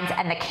lines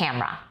and the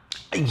camera.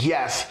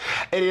 Yes,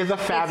 it is a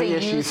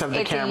fabulous use of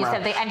the camera.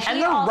 And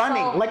they're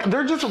running.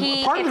 They're just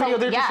part of the video,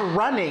 they're just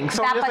running.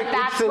 So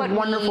it's a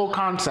wonderful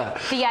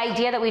concept. The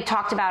idea that we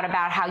talked about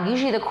how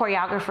usually the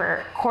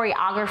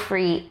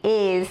choreography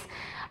is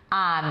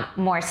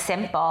more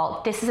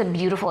simple. This is a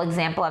beautiful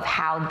example of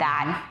how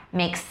that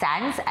makes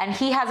sense. And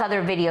he has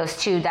other videos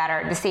too that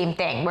are the same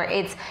thing, where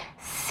it's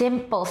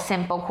simple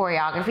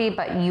choreography,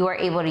 but you are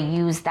able to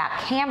use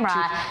that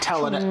camera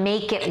to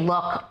make it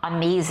look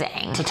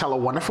amazing. To tell a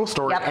wonderful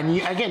story. Yep.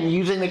 And again,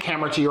 using the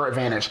camera to your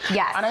advantage.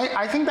 Yes. And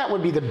I think that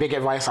would be the big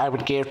advice I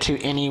would give to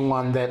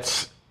anyone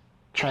that's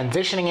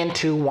transitioning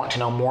into, want to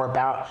know more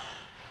about.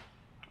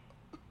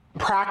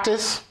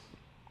 Practice.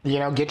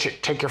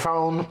 Take your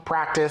phone,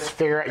 practice,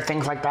 figure out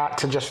things like that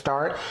to just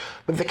start.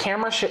 But the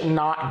camera should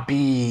not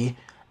be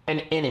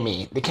an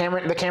enemy. The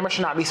camera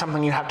should not be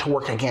something you have to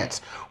work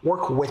against.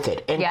 Work with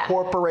it.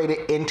 Incorporate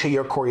it into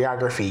your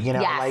choreography.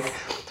 Like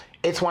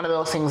it's one of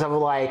those things of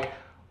like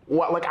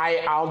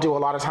I'll do a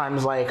lot of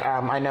times. Like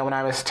I know when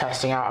I was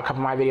testing out a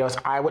couple of my videos,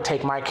 I would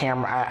take my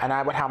camera and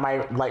I would have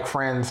my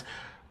friends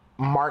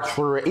mark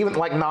through it, even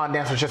like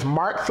non-dancers, just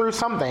mark through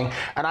something,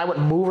 and I would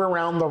move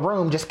around the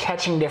room just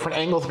catching different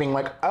angles, being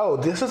like, oh,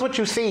 this is what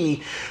you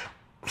see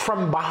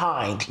from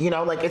behind.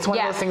 Like it's one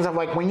of those things of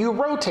like when you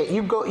rotate,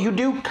 you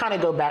do kind of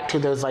go back to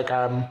those like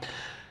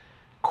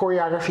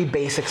choreography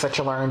basics that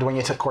you learned when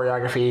you took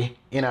choreography,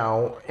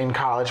 in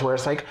college, where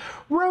it's like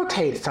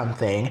rotate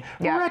something,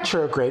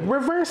 retrograde,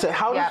 reverse it.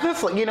 How does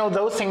this look?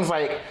 Those things,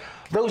 like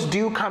those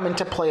do come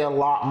into play a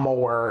lot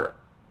more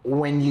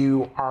when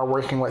you are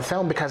working with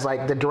film, because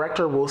like the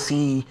director will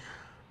see,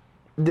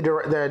 the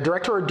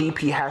director or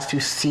DP has to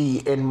see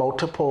in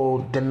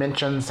multiple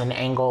dimensions and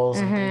angles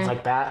and things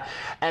like that,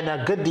 and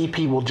a good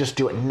DP will just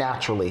do it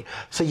naturally.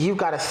 So you've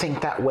got to think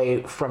that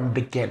way from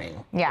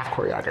beginning of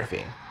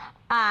choreography.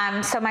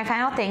 So my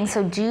final thing,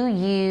 so do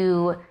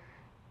you,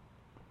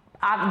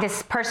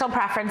 this personal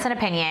preference and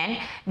opinion,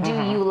 do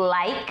you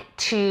like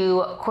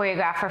to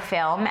choreograph for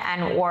film,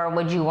 or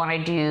would you want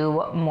to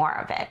do more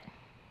of it?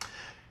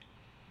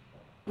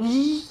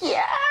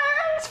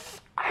 Yes.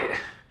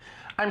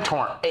 I'm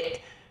torn.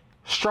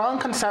 Strong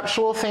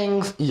conceptual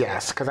things,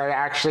 yes, because I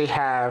actually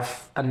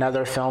have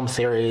another film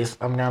series.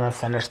 I'm going to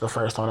finish the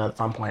first one at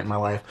some point in my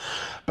life.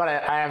 But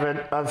I have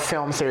a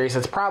film series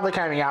that's probably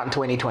coming out in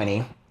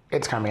 2020.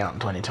 It's coming out in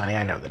 2020.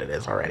 I know that it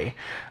is already.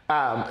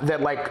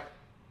 That like,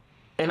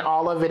 and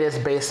all of it is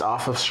based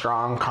off of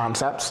strong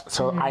concepts.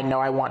 So I know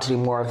I want to do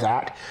more of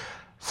that.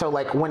 So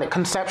like when it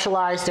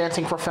conceptualized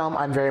dancing for film,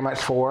 I'm very much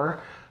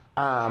for.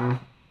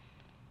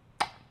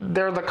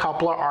 There's a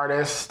couple of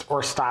artists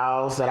or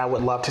styles that I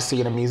would love to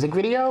see in a music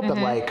video, but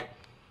like,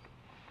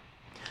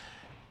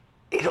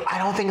 I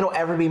don't think it'll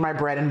ever be my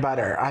bread and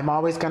butter. I'm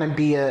always going to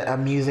be a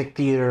music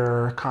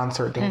theater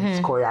concert dance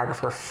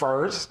choreographer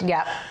first.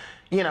 Yeah.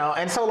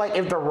 And so like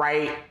if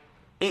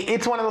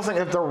it's one of those things,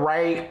 if the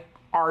right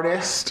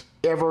artist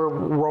ever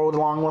rolled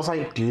along was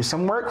like, do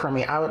some work for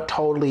me, I would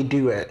totally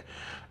do it,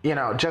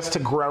 just to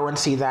grow and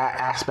see that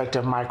aspect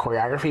of my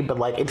choreography. But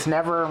like, it's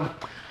never,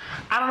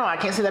 I don't know. I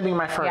can't see that being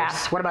my first. Yeah.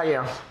 What about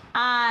you?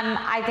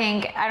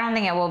 I don't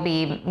think it will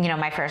be,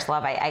 my first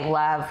love. I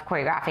love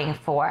choreographing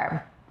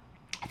for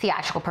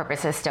theatrical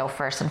purposes still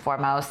first and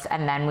foremost,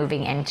 and then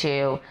moving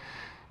into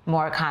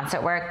more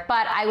concert work.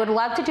 But I would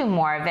love to do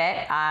more of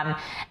it. And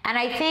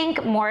I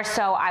think more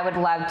so I would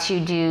love to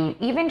do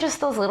even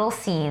just those little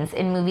scenes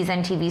in movies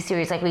and TV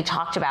series like we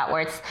talked about,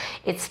 where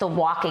it's the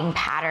walking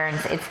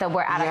patterns, it's the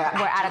we're at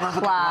a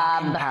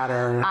club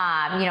pattern.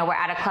 We're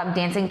at a club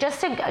dancing.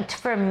 Just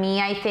for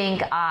me, I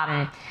think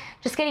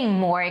just getting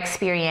more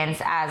experience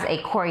as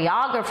a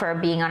choreographer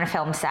being on a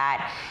film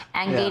set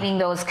and gaining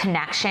those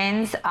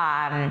connections.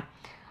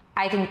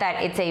 I think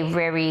that it's a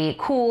very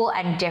cool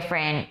and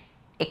different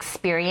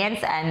experience,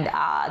 and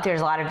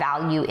there's a lot of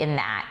value in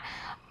that.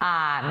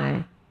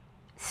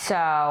 So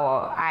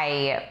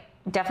I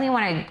definitely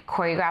want to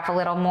choreograph a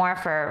little more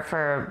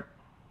for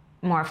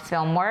more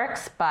film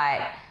works,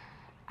 but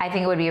I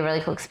think it would be a really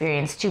cool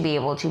experience to be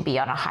able to be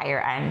on a higher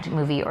end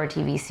movie or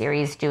TV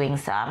series doing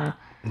some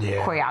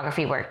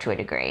choreography work to a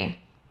degree.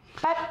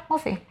 But we'll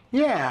see.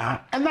 Yeah,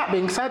 and that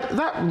being said,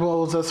 that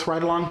rolls us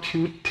right along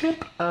to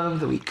tip of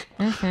the week.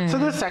 So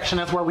this section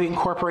is where we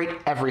incorporate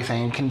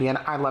everything. It can be an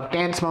I love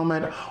dance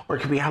moment, or it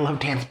could be I love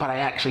dance, but I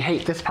actually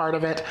hate this part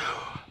of it.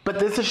 But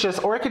this is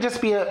just, or it could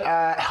just be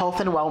a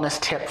health and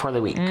wellness tip for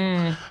the week.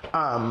 And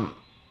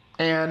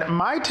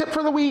my tip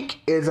for the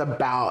week is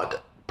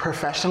about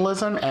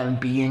professionalism and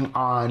being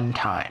on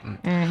time.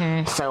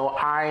 So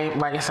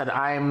like I said,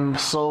 I'm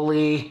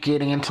slowly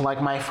getting into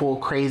like my full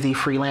crazy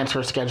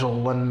freelancer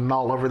schedule and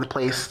all over the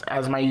place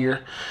as my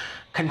year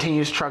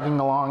continues trucking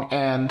along.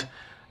 And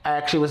I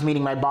actually was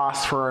meeting my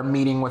boss for a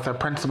meeting with a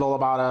principal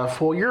about a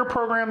full year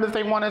program that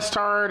they want to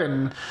start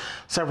and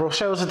several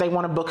shows that they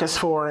want to book us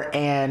for.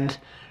 And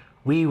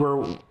we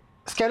were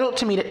scheduled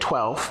to meet at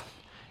 12.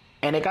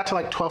 And it got to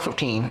like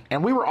 12:15,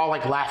 and we were all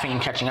like laughing and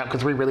catching up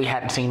because we really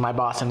hadn't seen my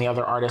boss and the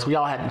other artists. We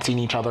all hadn't seen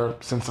each other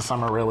since the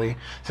summer, really,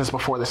 since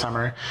before the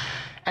summer.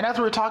 And as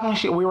we were talking,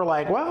 we were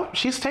like, well,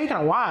 she's taking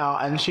a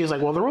while. And she's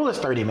like, well, the rule is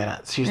 30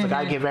 minutes. She's like,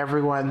 I give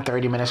everyone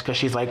 30 minutes because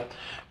she's like,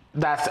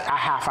 that's a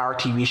half-hour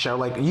TV show.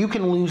 Like, you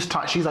can lose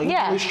time. She's like, you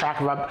can lose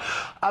track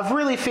of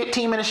really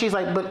 15 minutes. She's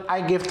like, but I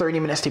give 30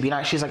 minutes to be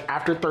nice. She's like,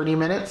 after 30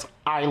 minutes,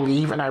 I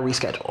leave and I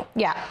reschedule.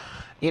 Yeah.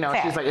 You know,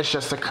 fair. She's like, it's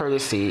just a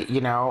courtesy,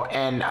 you know.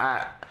 And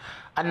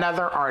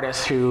another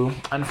artist who,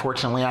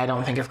 unfortunately, I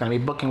don't think is going to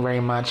be booking very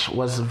much,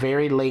 was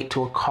very late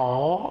to a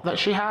call that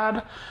she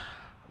had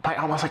by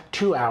almost like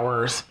 2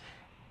 hours.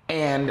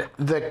 And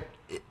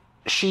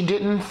she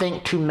didn't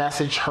think to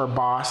message her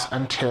boss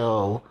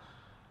until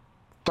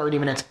 30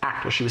 minutes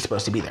after she was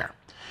supposed to be there.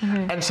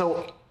 Mm-hmm. And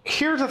so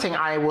here's the thing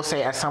I will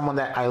say, as someone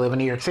that I live in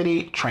New York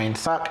City, trains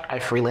suck, I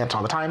freelance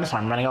all the time, so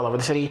I'm running all over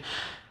the city.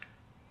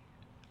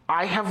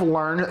 I have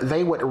learned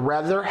they would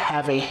rather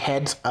have a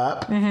heads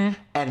up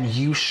and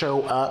you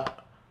show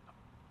up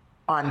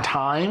on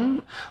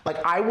time.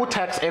 Like, I will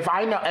text, if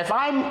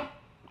I'm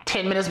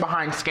 10 minutes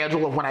behind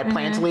schedule of when I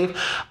plan to leave,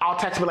 I'll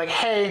text me like,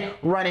 hey,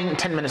 running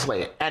 10 minutes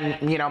late.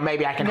 And, you know,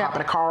 maybe I can hop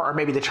in a car, or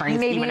maybe the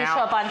train's even out. Maybe you show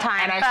up on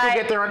time. And I still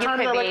get there on time.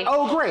 They're like,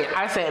 oh, great.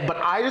 I said, but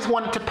I just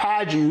wanted to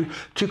pad you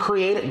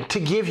to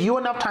give you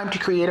enough time to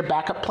create a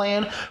backup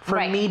plan for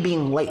me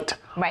being late.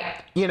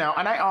 Right. You know,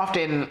 and I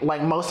often,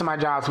 like most of my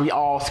jobs, we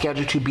all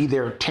schedule to be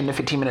there 10 to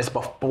 15 minutes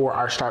before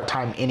our start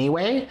time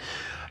anyway.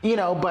 You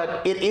know,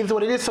 but it is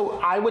what it is. So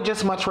I would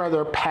just much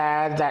rather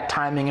pad that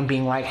timing and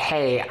being like,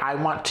 hey, I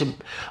want to,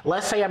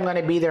 let's say I'm going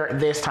to be there at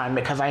this time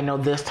because I know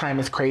this time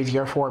is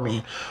crazier for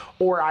me.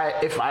 Or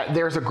if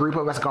there's a group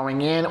of us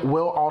going in,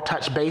 we'll all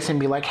touch base and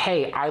be like,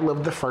 hey, I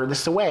live the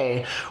furthest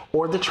away,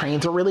 or the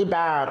trains are really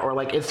bad, or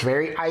like it's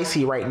very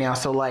icy right now.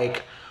 So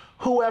like,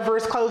 whoever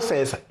is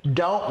closest,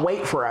 don't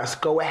wait for us.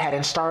 Go ahead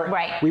and start.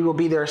 Right. We will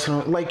be there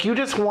soon. Like, you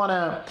just want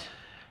to,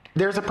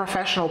 there's a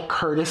professional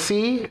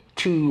courtesy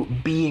to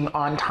being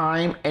on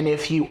time, and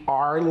if you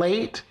are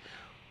late,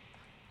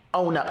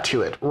 own up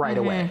to it right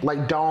away.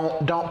 Like,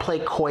 don't play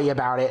coy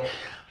about it.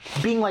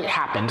 Being late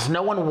happens.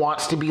 No one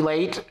wants to be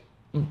late,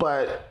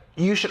 but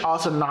you should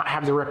also not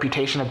have the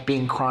reputation of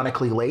being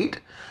chronically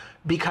late,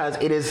 because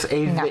it is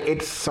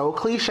it's so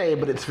cliche,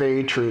 but it's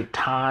very true.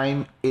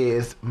 Time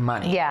is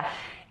money. Yeah.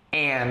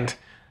 And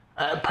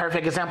a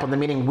perfect example, the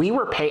meeting we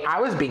were paid, I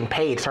was being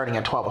paid starting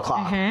at 12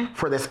 o'clock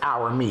for this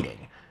hour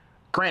meeting.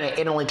 Granted,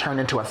 it only turned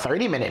into a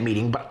 30-minute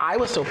meeting, but I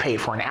was still paid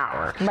for an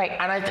hour. Right.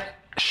 And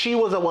she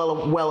was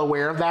well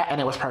aware of that,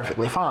 and it was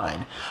perfectly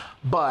fine.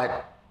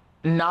 But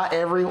not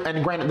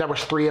and granted, there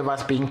was 3 of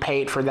us being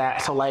paid for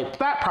that, so like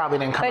that probably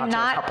didn't come out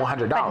to a couple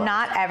 $100. But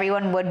not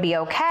everyone would be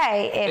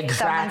okay if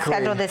someone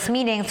scheduled this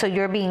meeting, so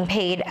you're being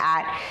paid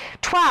at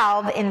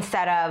 12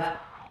 instead of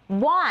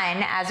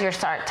 1 as your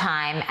start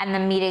time, and the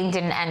meeting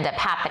didn't end up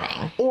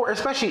happening. Or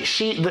especially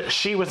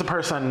she was the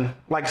person,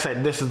 like I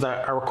said, this is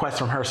a request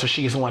from her, so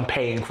she's the one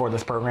paying for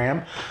this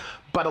program.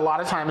 But a lot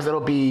of times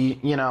it'll be,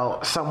 you know,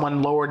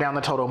 someone lower down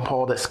the totem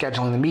pole that's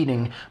scheduling the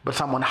meeting, but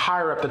someone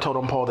higher up the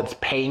totem pole that's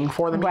paying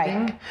for the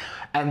meeting.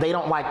 And they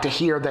don't like to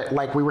hear that,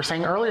 like we were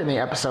saying earlier in the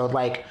episode,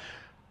 like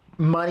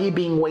money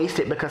being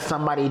wasted because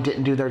somebody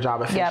didn't do their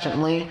job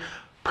efficiently.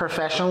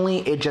 Professionally,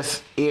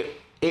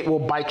 it will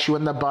bite you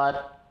in the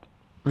butt.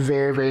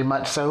 Very, very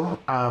much so.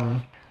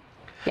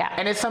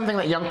 And it's something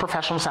that young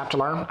professionals have to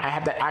learn. I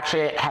had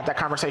that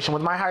conversation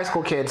with my high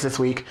school kids this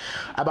week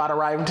about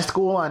arriving to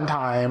school on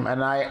time.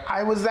 And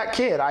I was that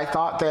kid. I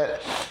thought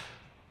that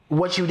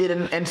what you did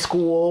in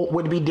school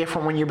would be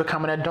different when you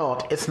become an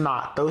adult. It's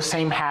not. Those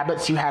same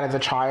habits you had as a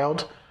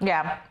child,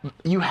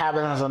 you have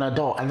it as an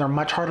adult, and they're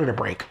much harder to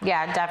break.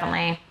 Yeah,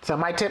 definitely. So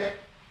my tip,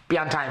 be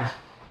on time.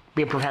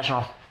 Be a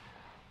professional.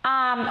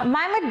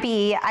 Mine would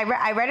be,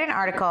 I read an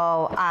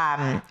article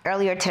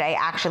earlier today,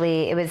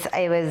 actually.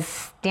 It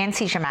was Dance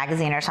Teacher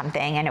Magazine or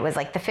something, and it was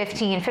like the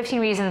 15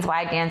 reasons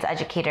why dance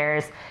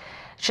educators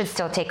should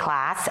still take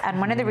class. And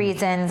one of the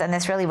reasons, and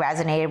this really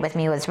resonated with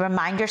me, was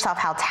remind yourself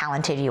how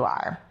talented you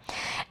are.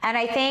 And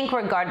I think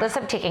regardless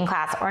of taking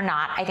class or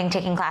not, I think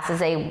taking class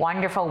is a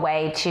wonderful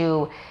way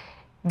to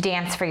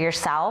dance for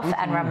yourself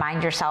and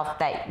remind yourself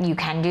that you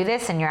can do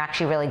this and you're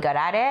actually really good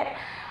at it.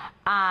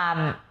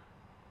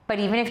 But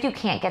even if you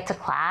can't get to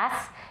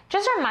class,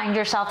 just remind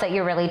yourself that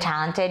you're really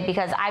talented,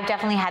 because I've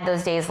definitely had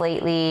those days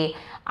lately.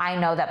 I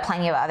know that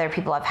plenty of other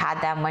people have had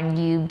them when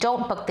you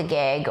don't book the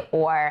gig,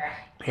 or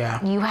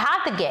you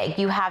have the gig,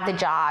 you have the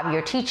job,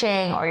 you're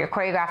teaching or you're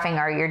choreographing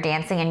or you're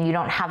dancing, and you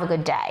don't have a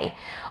good day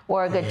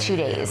or a good 2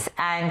 days,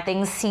 and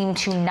things seem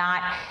to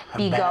not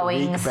be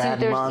going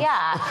smoothly.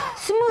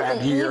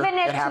 Even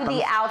if to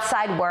the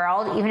outside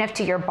world, even if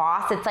to your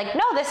boss, it's like,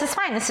 no, this is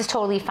fine, this is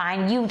totally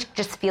fine. You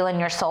just feel in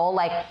your soul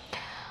like,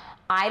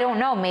 I don't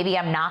know, maybe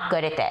I'm not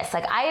good at this.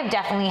 Like, I have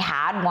definitely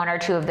had 1 or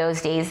 2 of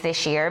those days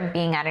this year,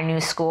 being at a new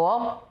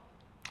school,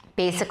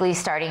 basically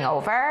starting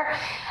over.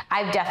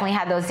 I've definitely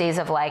had those days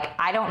of like,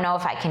 I don't know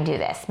if I can do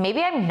this.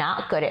 Maybe I'm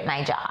not good at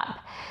my job.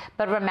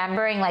 But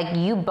remembering, like,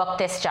 you booked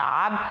this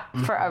job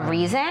for a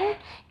reason.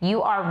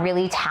 You are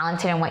really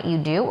talented in what you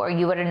do, or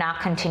you would have not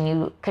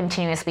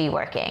continuously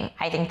working.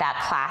 I think that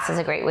class is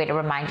a great way to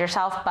remind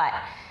yourself, but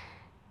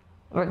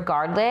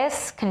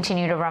regardless,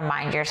 continue to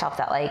remind yourself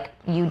that like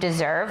you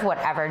deserve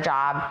whatever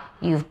job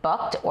you've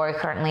booked or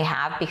currently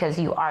have because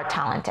you are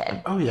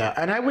talented. Oh yeah,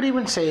 and I would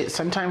even say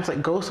sometimes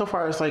like go so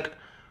far as like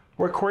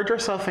record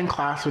yourself in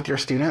class with your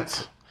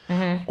students.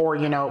 Or,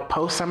 you know,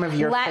 post some of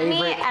your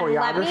favorite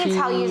choreography. Let me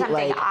tell you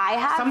something.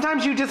 Like,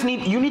 sometimes you just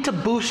need to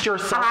boost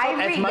yourself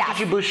as much as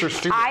you boost your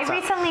students. I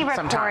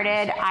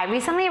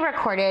recently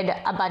recorded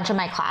a bunch of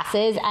my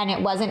classes, and it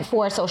wasn't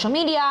for social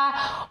media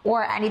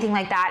or anything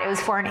like that. It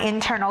was for an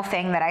internal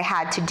thing that I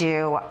had to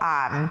do.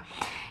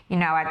 You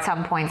know, at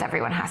some points,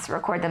 everyone has to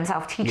record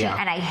themselves teaching,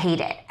 and I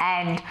hate it.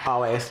 And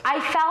always, I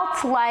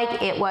felt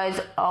like it was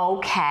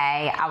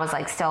okay. I was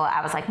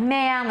like,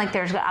 man, like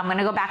I'm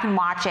gonna go back and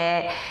watch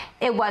it.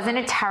 It wasn't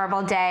a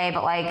terrible day,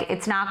 but like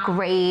it's not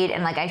great,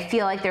 and like I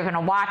feel like they're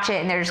gonna watch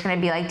it and they're just gonna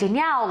be like,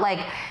 Danielle,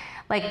 like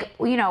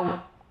you know,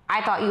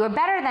 I thought you were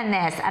better than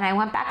this. And I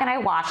went back and I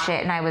watched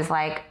it, and I was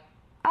like,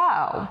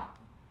 oh,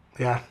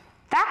 yeah.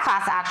 That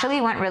class actually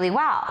went really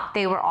well.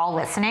 They were all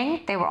listening.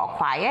 They were all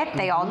quiet.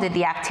 They all did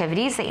the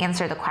activities. They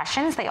answered the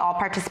questions. They all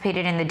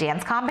participated in the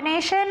dance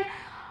combination.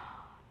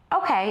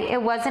 Okay,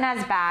 it wasn't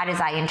as bad as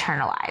I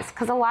internalized,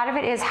 because a lot of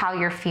it is how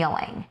you're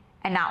feeling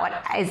and not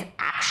what is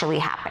actually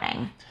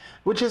happening.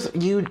 Which is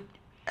you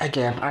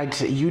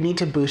need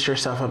to boost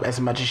yourself up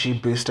as much as you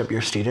boost up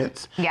your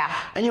students. Yeah.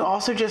 And you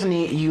also just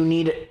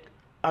need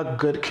a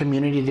good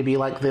community to be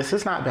like, this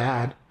is not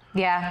bad.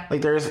 Yeah.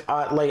 Like there's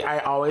I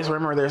always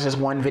remember there's this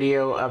one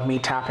video of me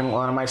tapping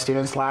one of my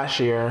students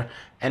last year,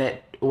 and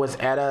it was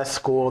at a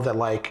school that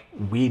like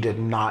we did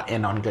not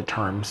end on good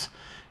terms.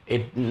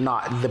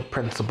 Not the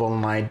principal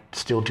and I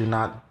still do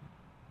not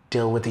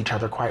deal with each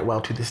other quite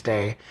well to this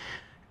day.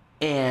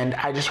 And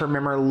I just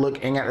remember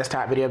looking at this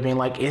tap video being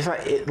like,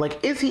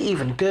 is he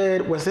even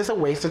good? Was this a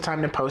waste of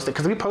time to post it?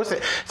 Because we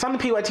posted, it's on the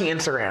PYT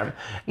Instagram.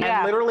 Yeah.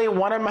 And literally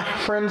one of my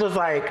friends was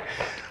like,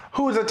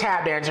 who is a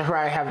tap dancer who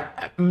I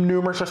have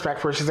numerous respect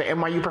for. She's an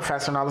NYU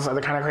professor and all this other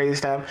kind of crazy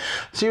stuff.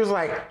 She was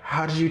like,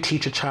 how did you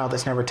teach a child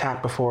that's never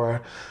tapped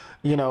before?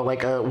 You know,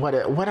 like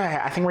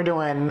I think we're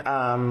doing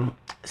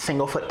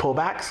single foot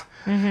pullbacks.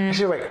 And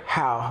she was like,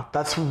 how?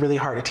 That's really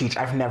hard to teach.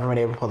 I've never been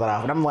able to pull that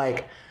off. And I'm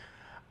like,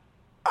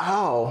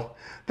 oh,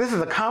 this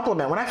is a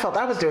compliment when I felt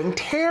I was doing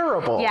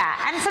terrible. Yeah,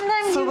 and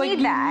sometimes you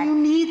need that. You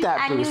need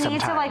that and boost you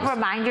need sometimes. to like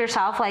remind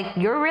yourself like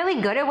you're really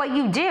good at what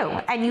you do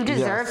and you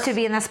deserve to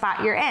be in the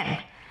spot you're in.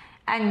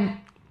 And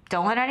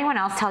don't let anyone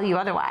else tell you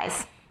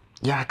otherwise.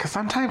 Yeah, because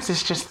sometimes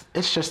it's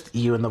just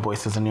you and the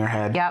voices in your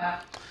head.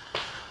 Yep.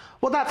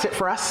 Well, that's it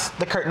for us.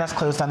 The curtain has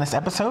closed on this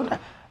episode,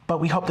 but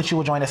we hope that you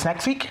will join us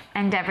next week.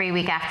 And every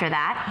week after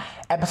that.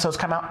 Episodes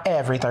come out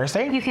every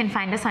Thursday. You can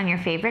find us on your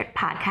favorite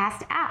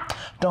podcast app.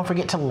 Don't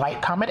forget to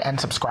like, comment, and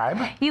subscribe.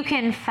 You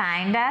can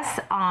find us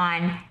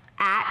on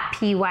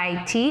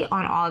 @PYT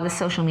on all of the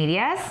social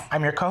medias.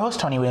 I'm your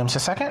co-host, Tony Williams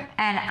II.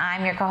 And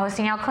I'm your co-host,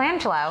 Danielle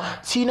Colangelo.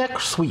 See you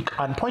next week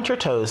on Point Your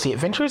Toes, the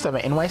adventures of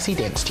an NYC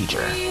dance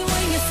teacher.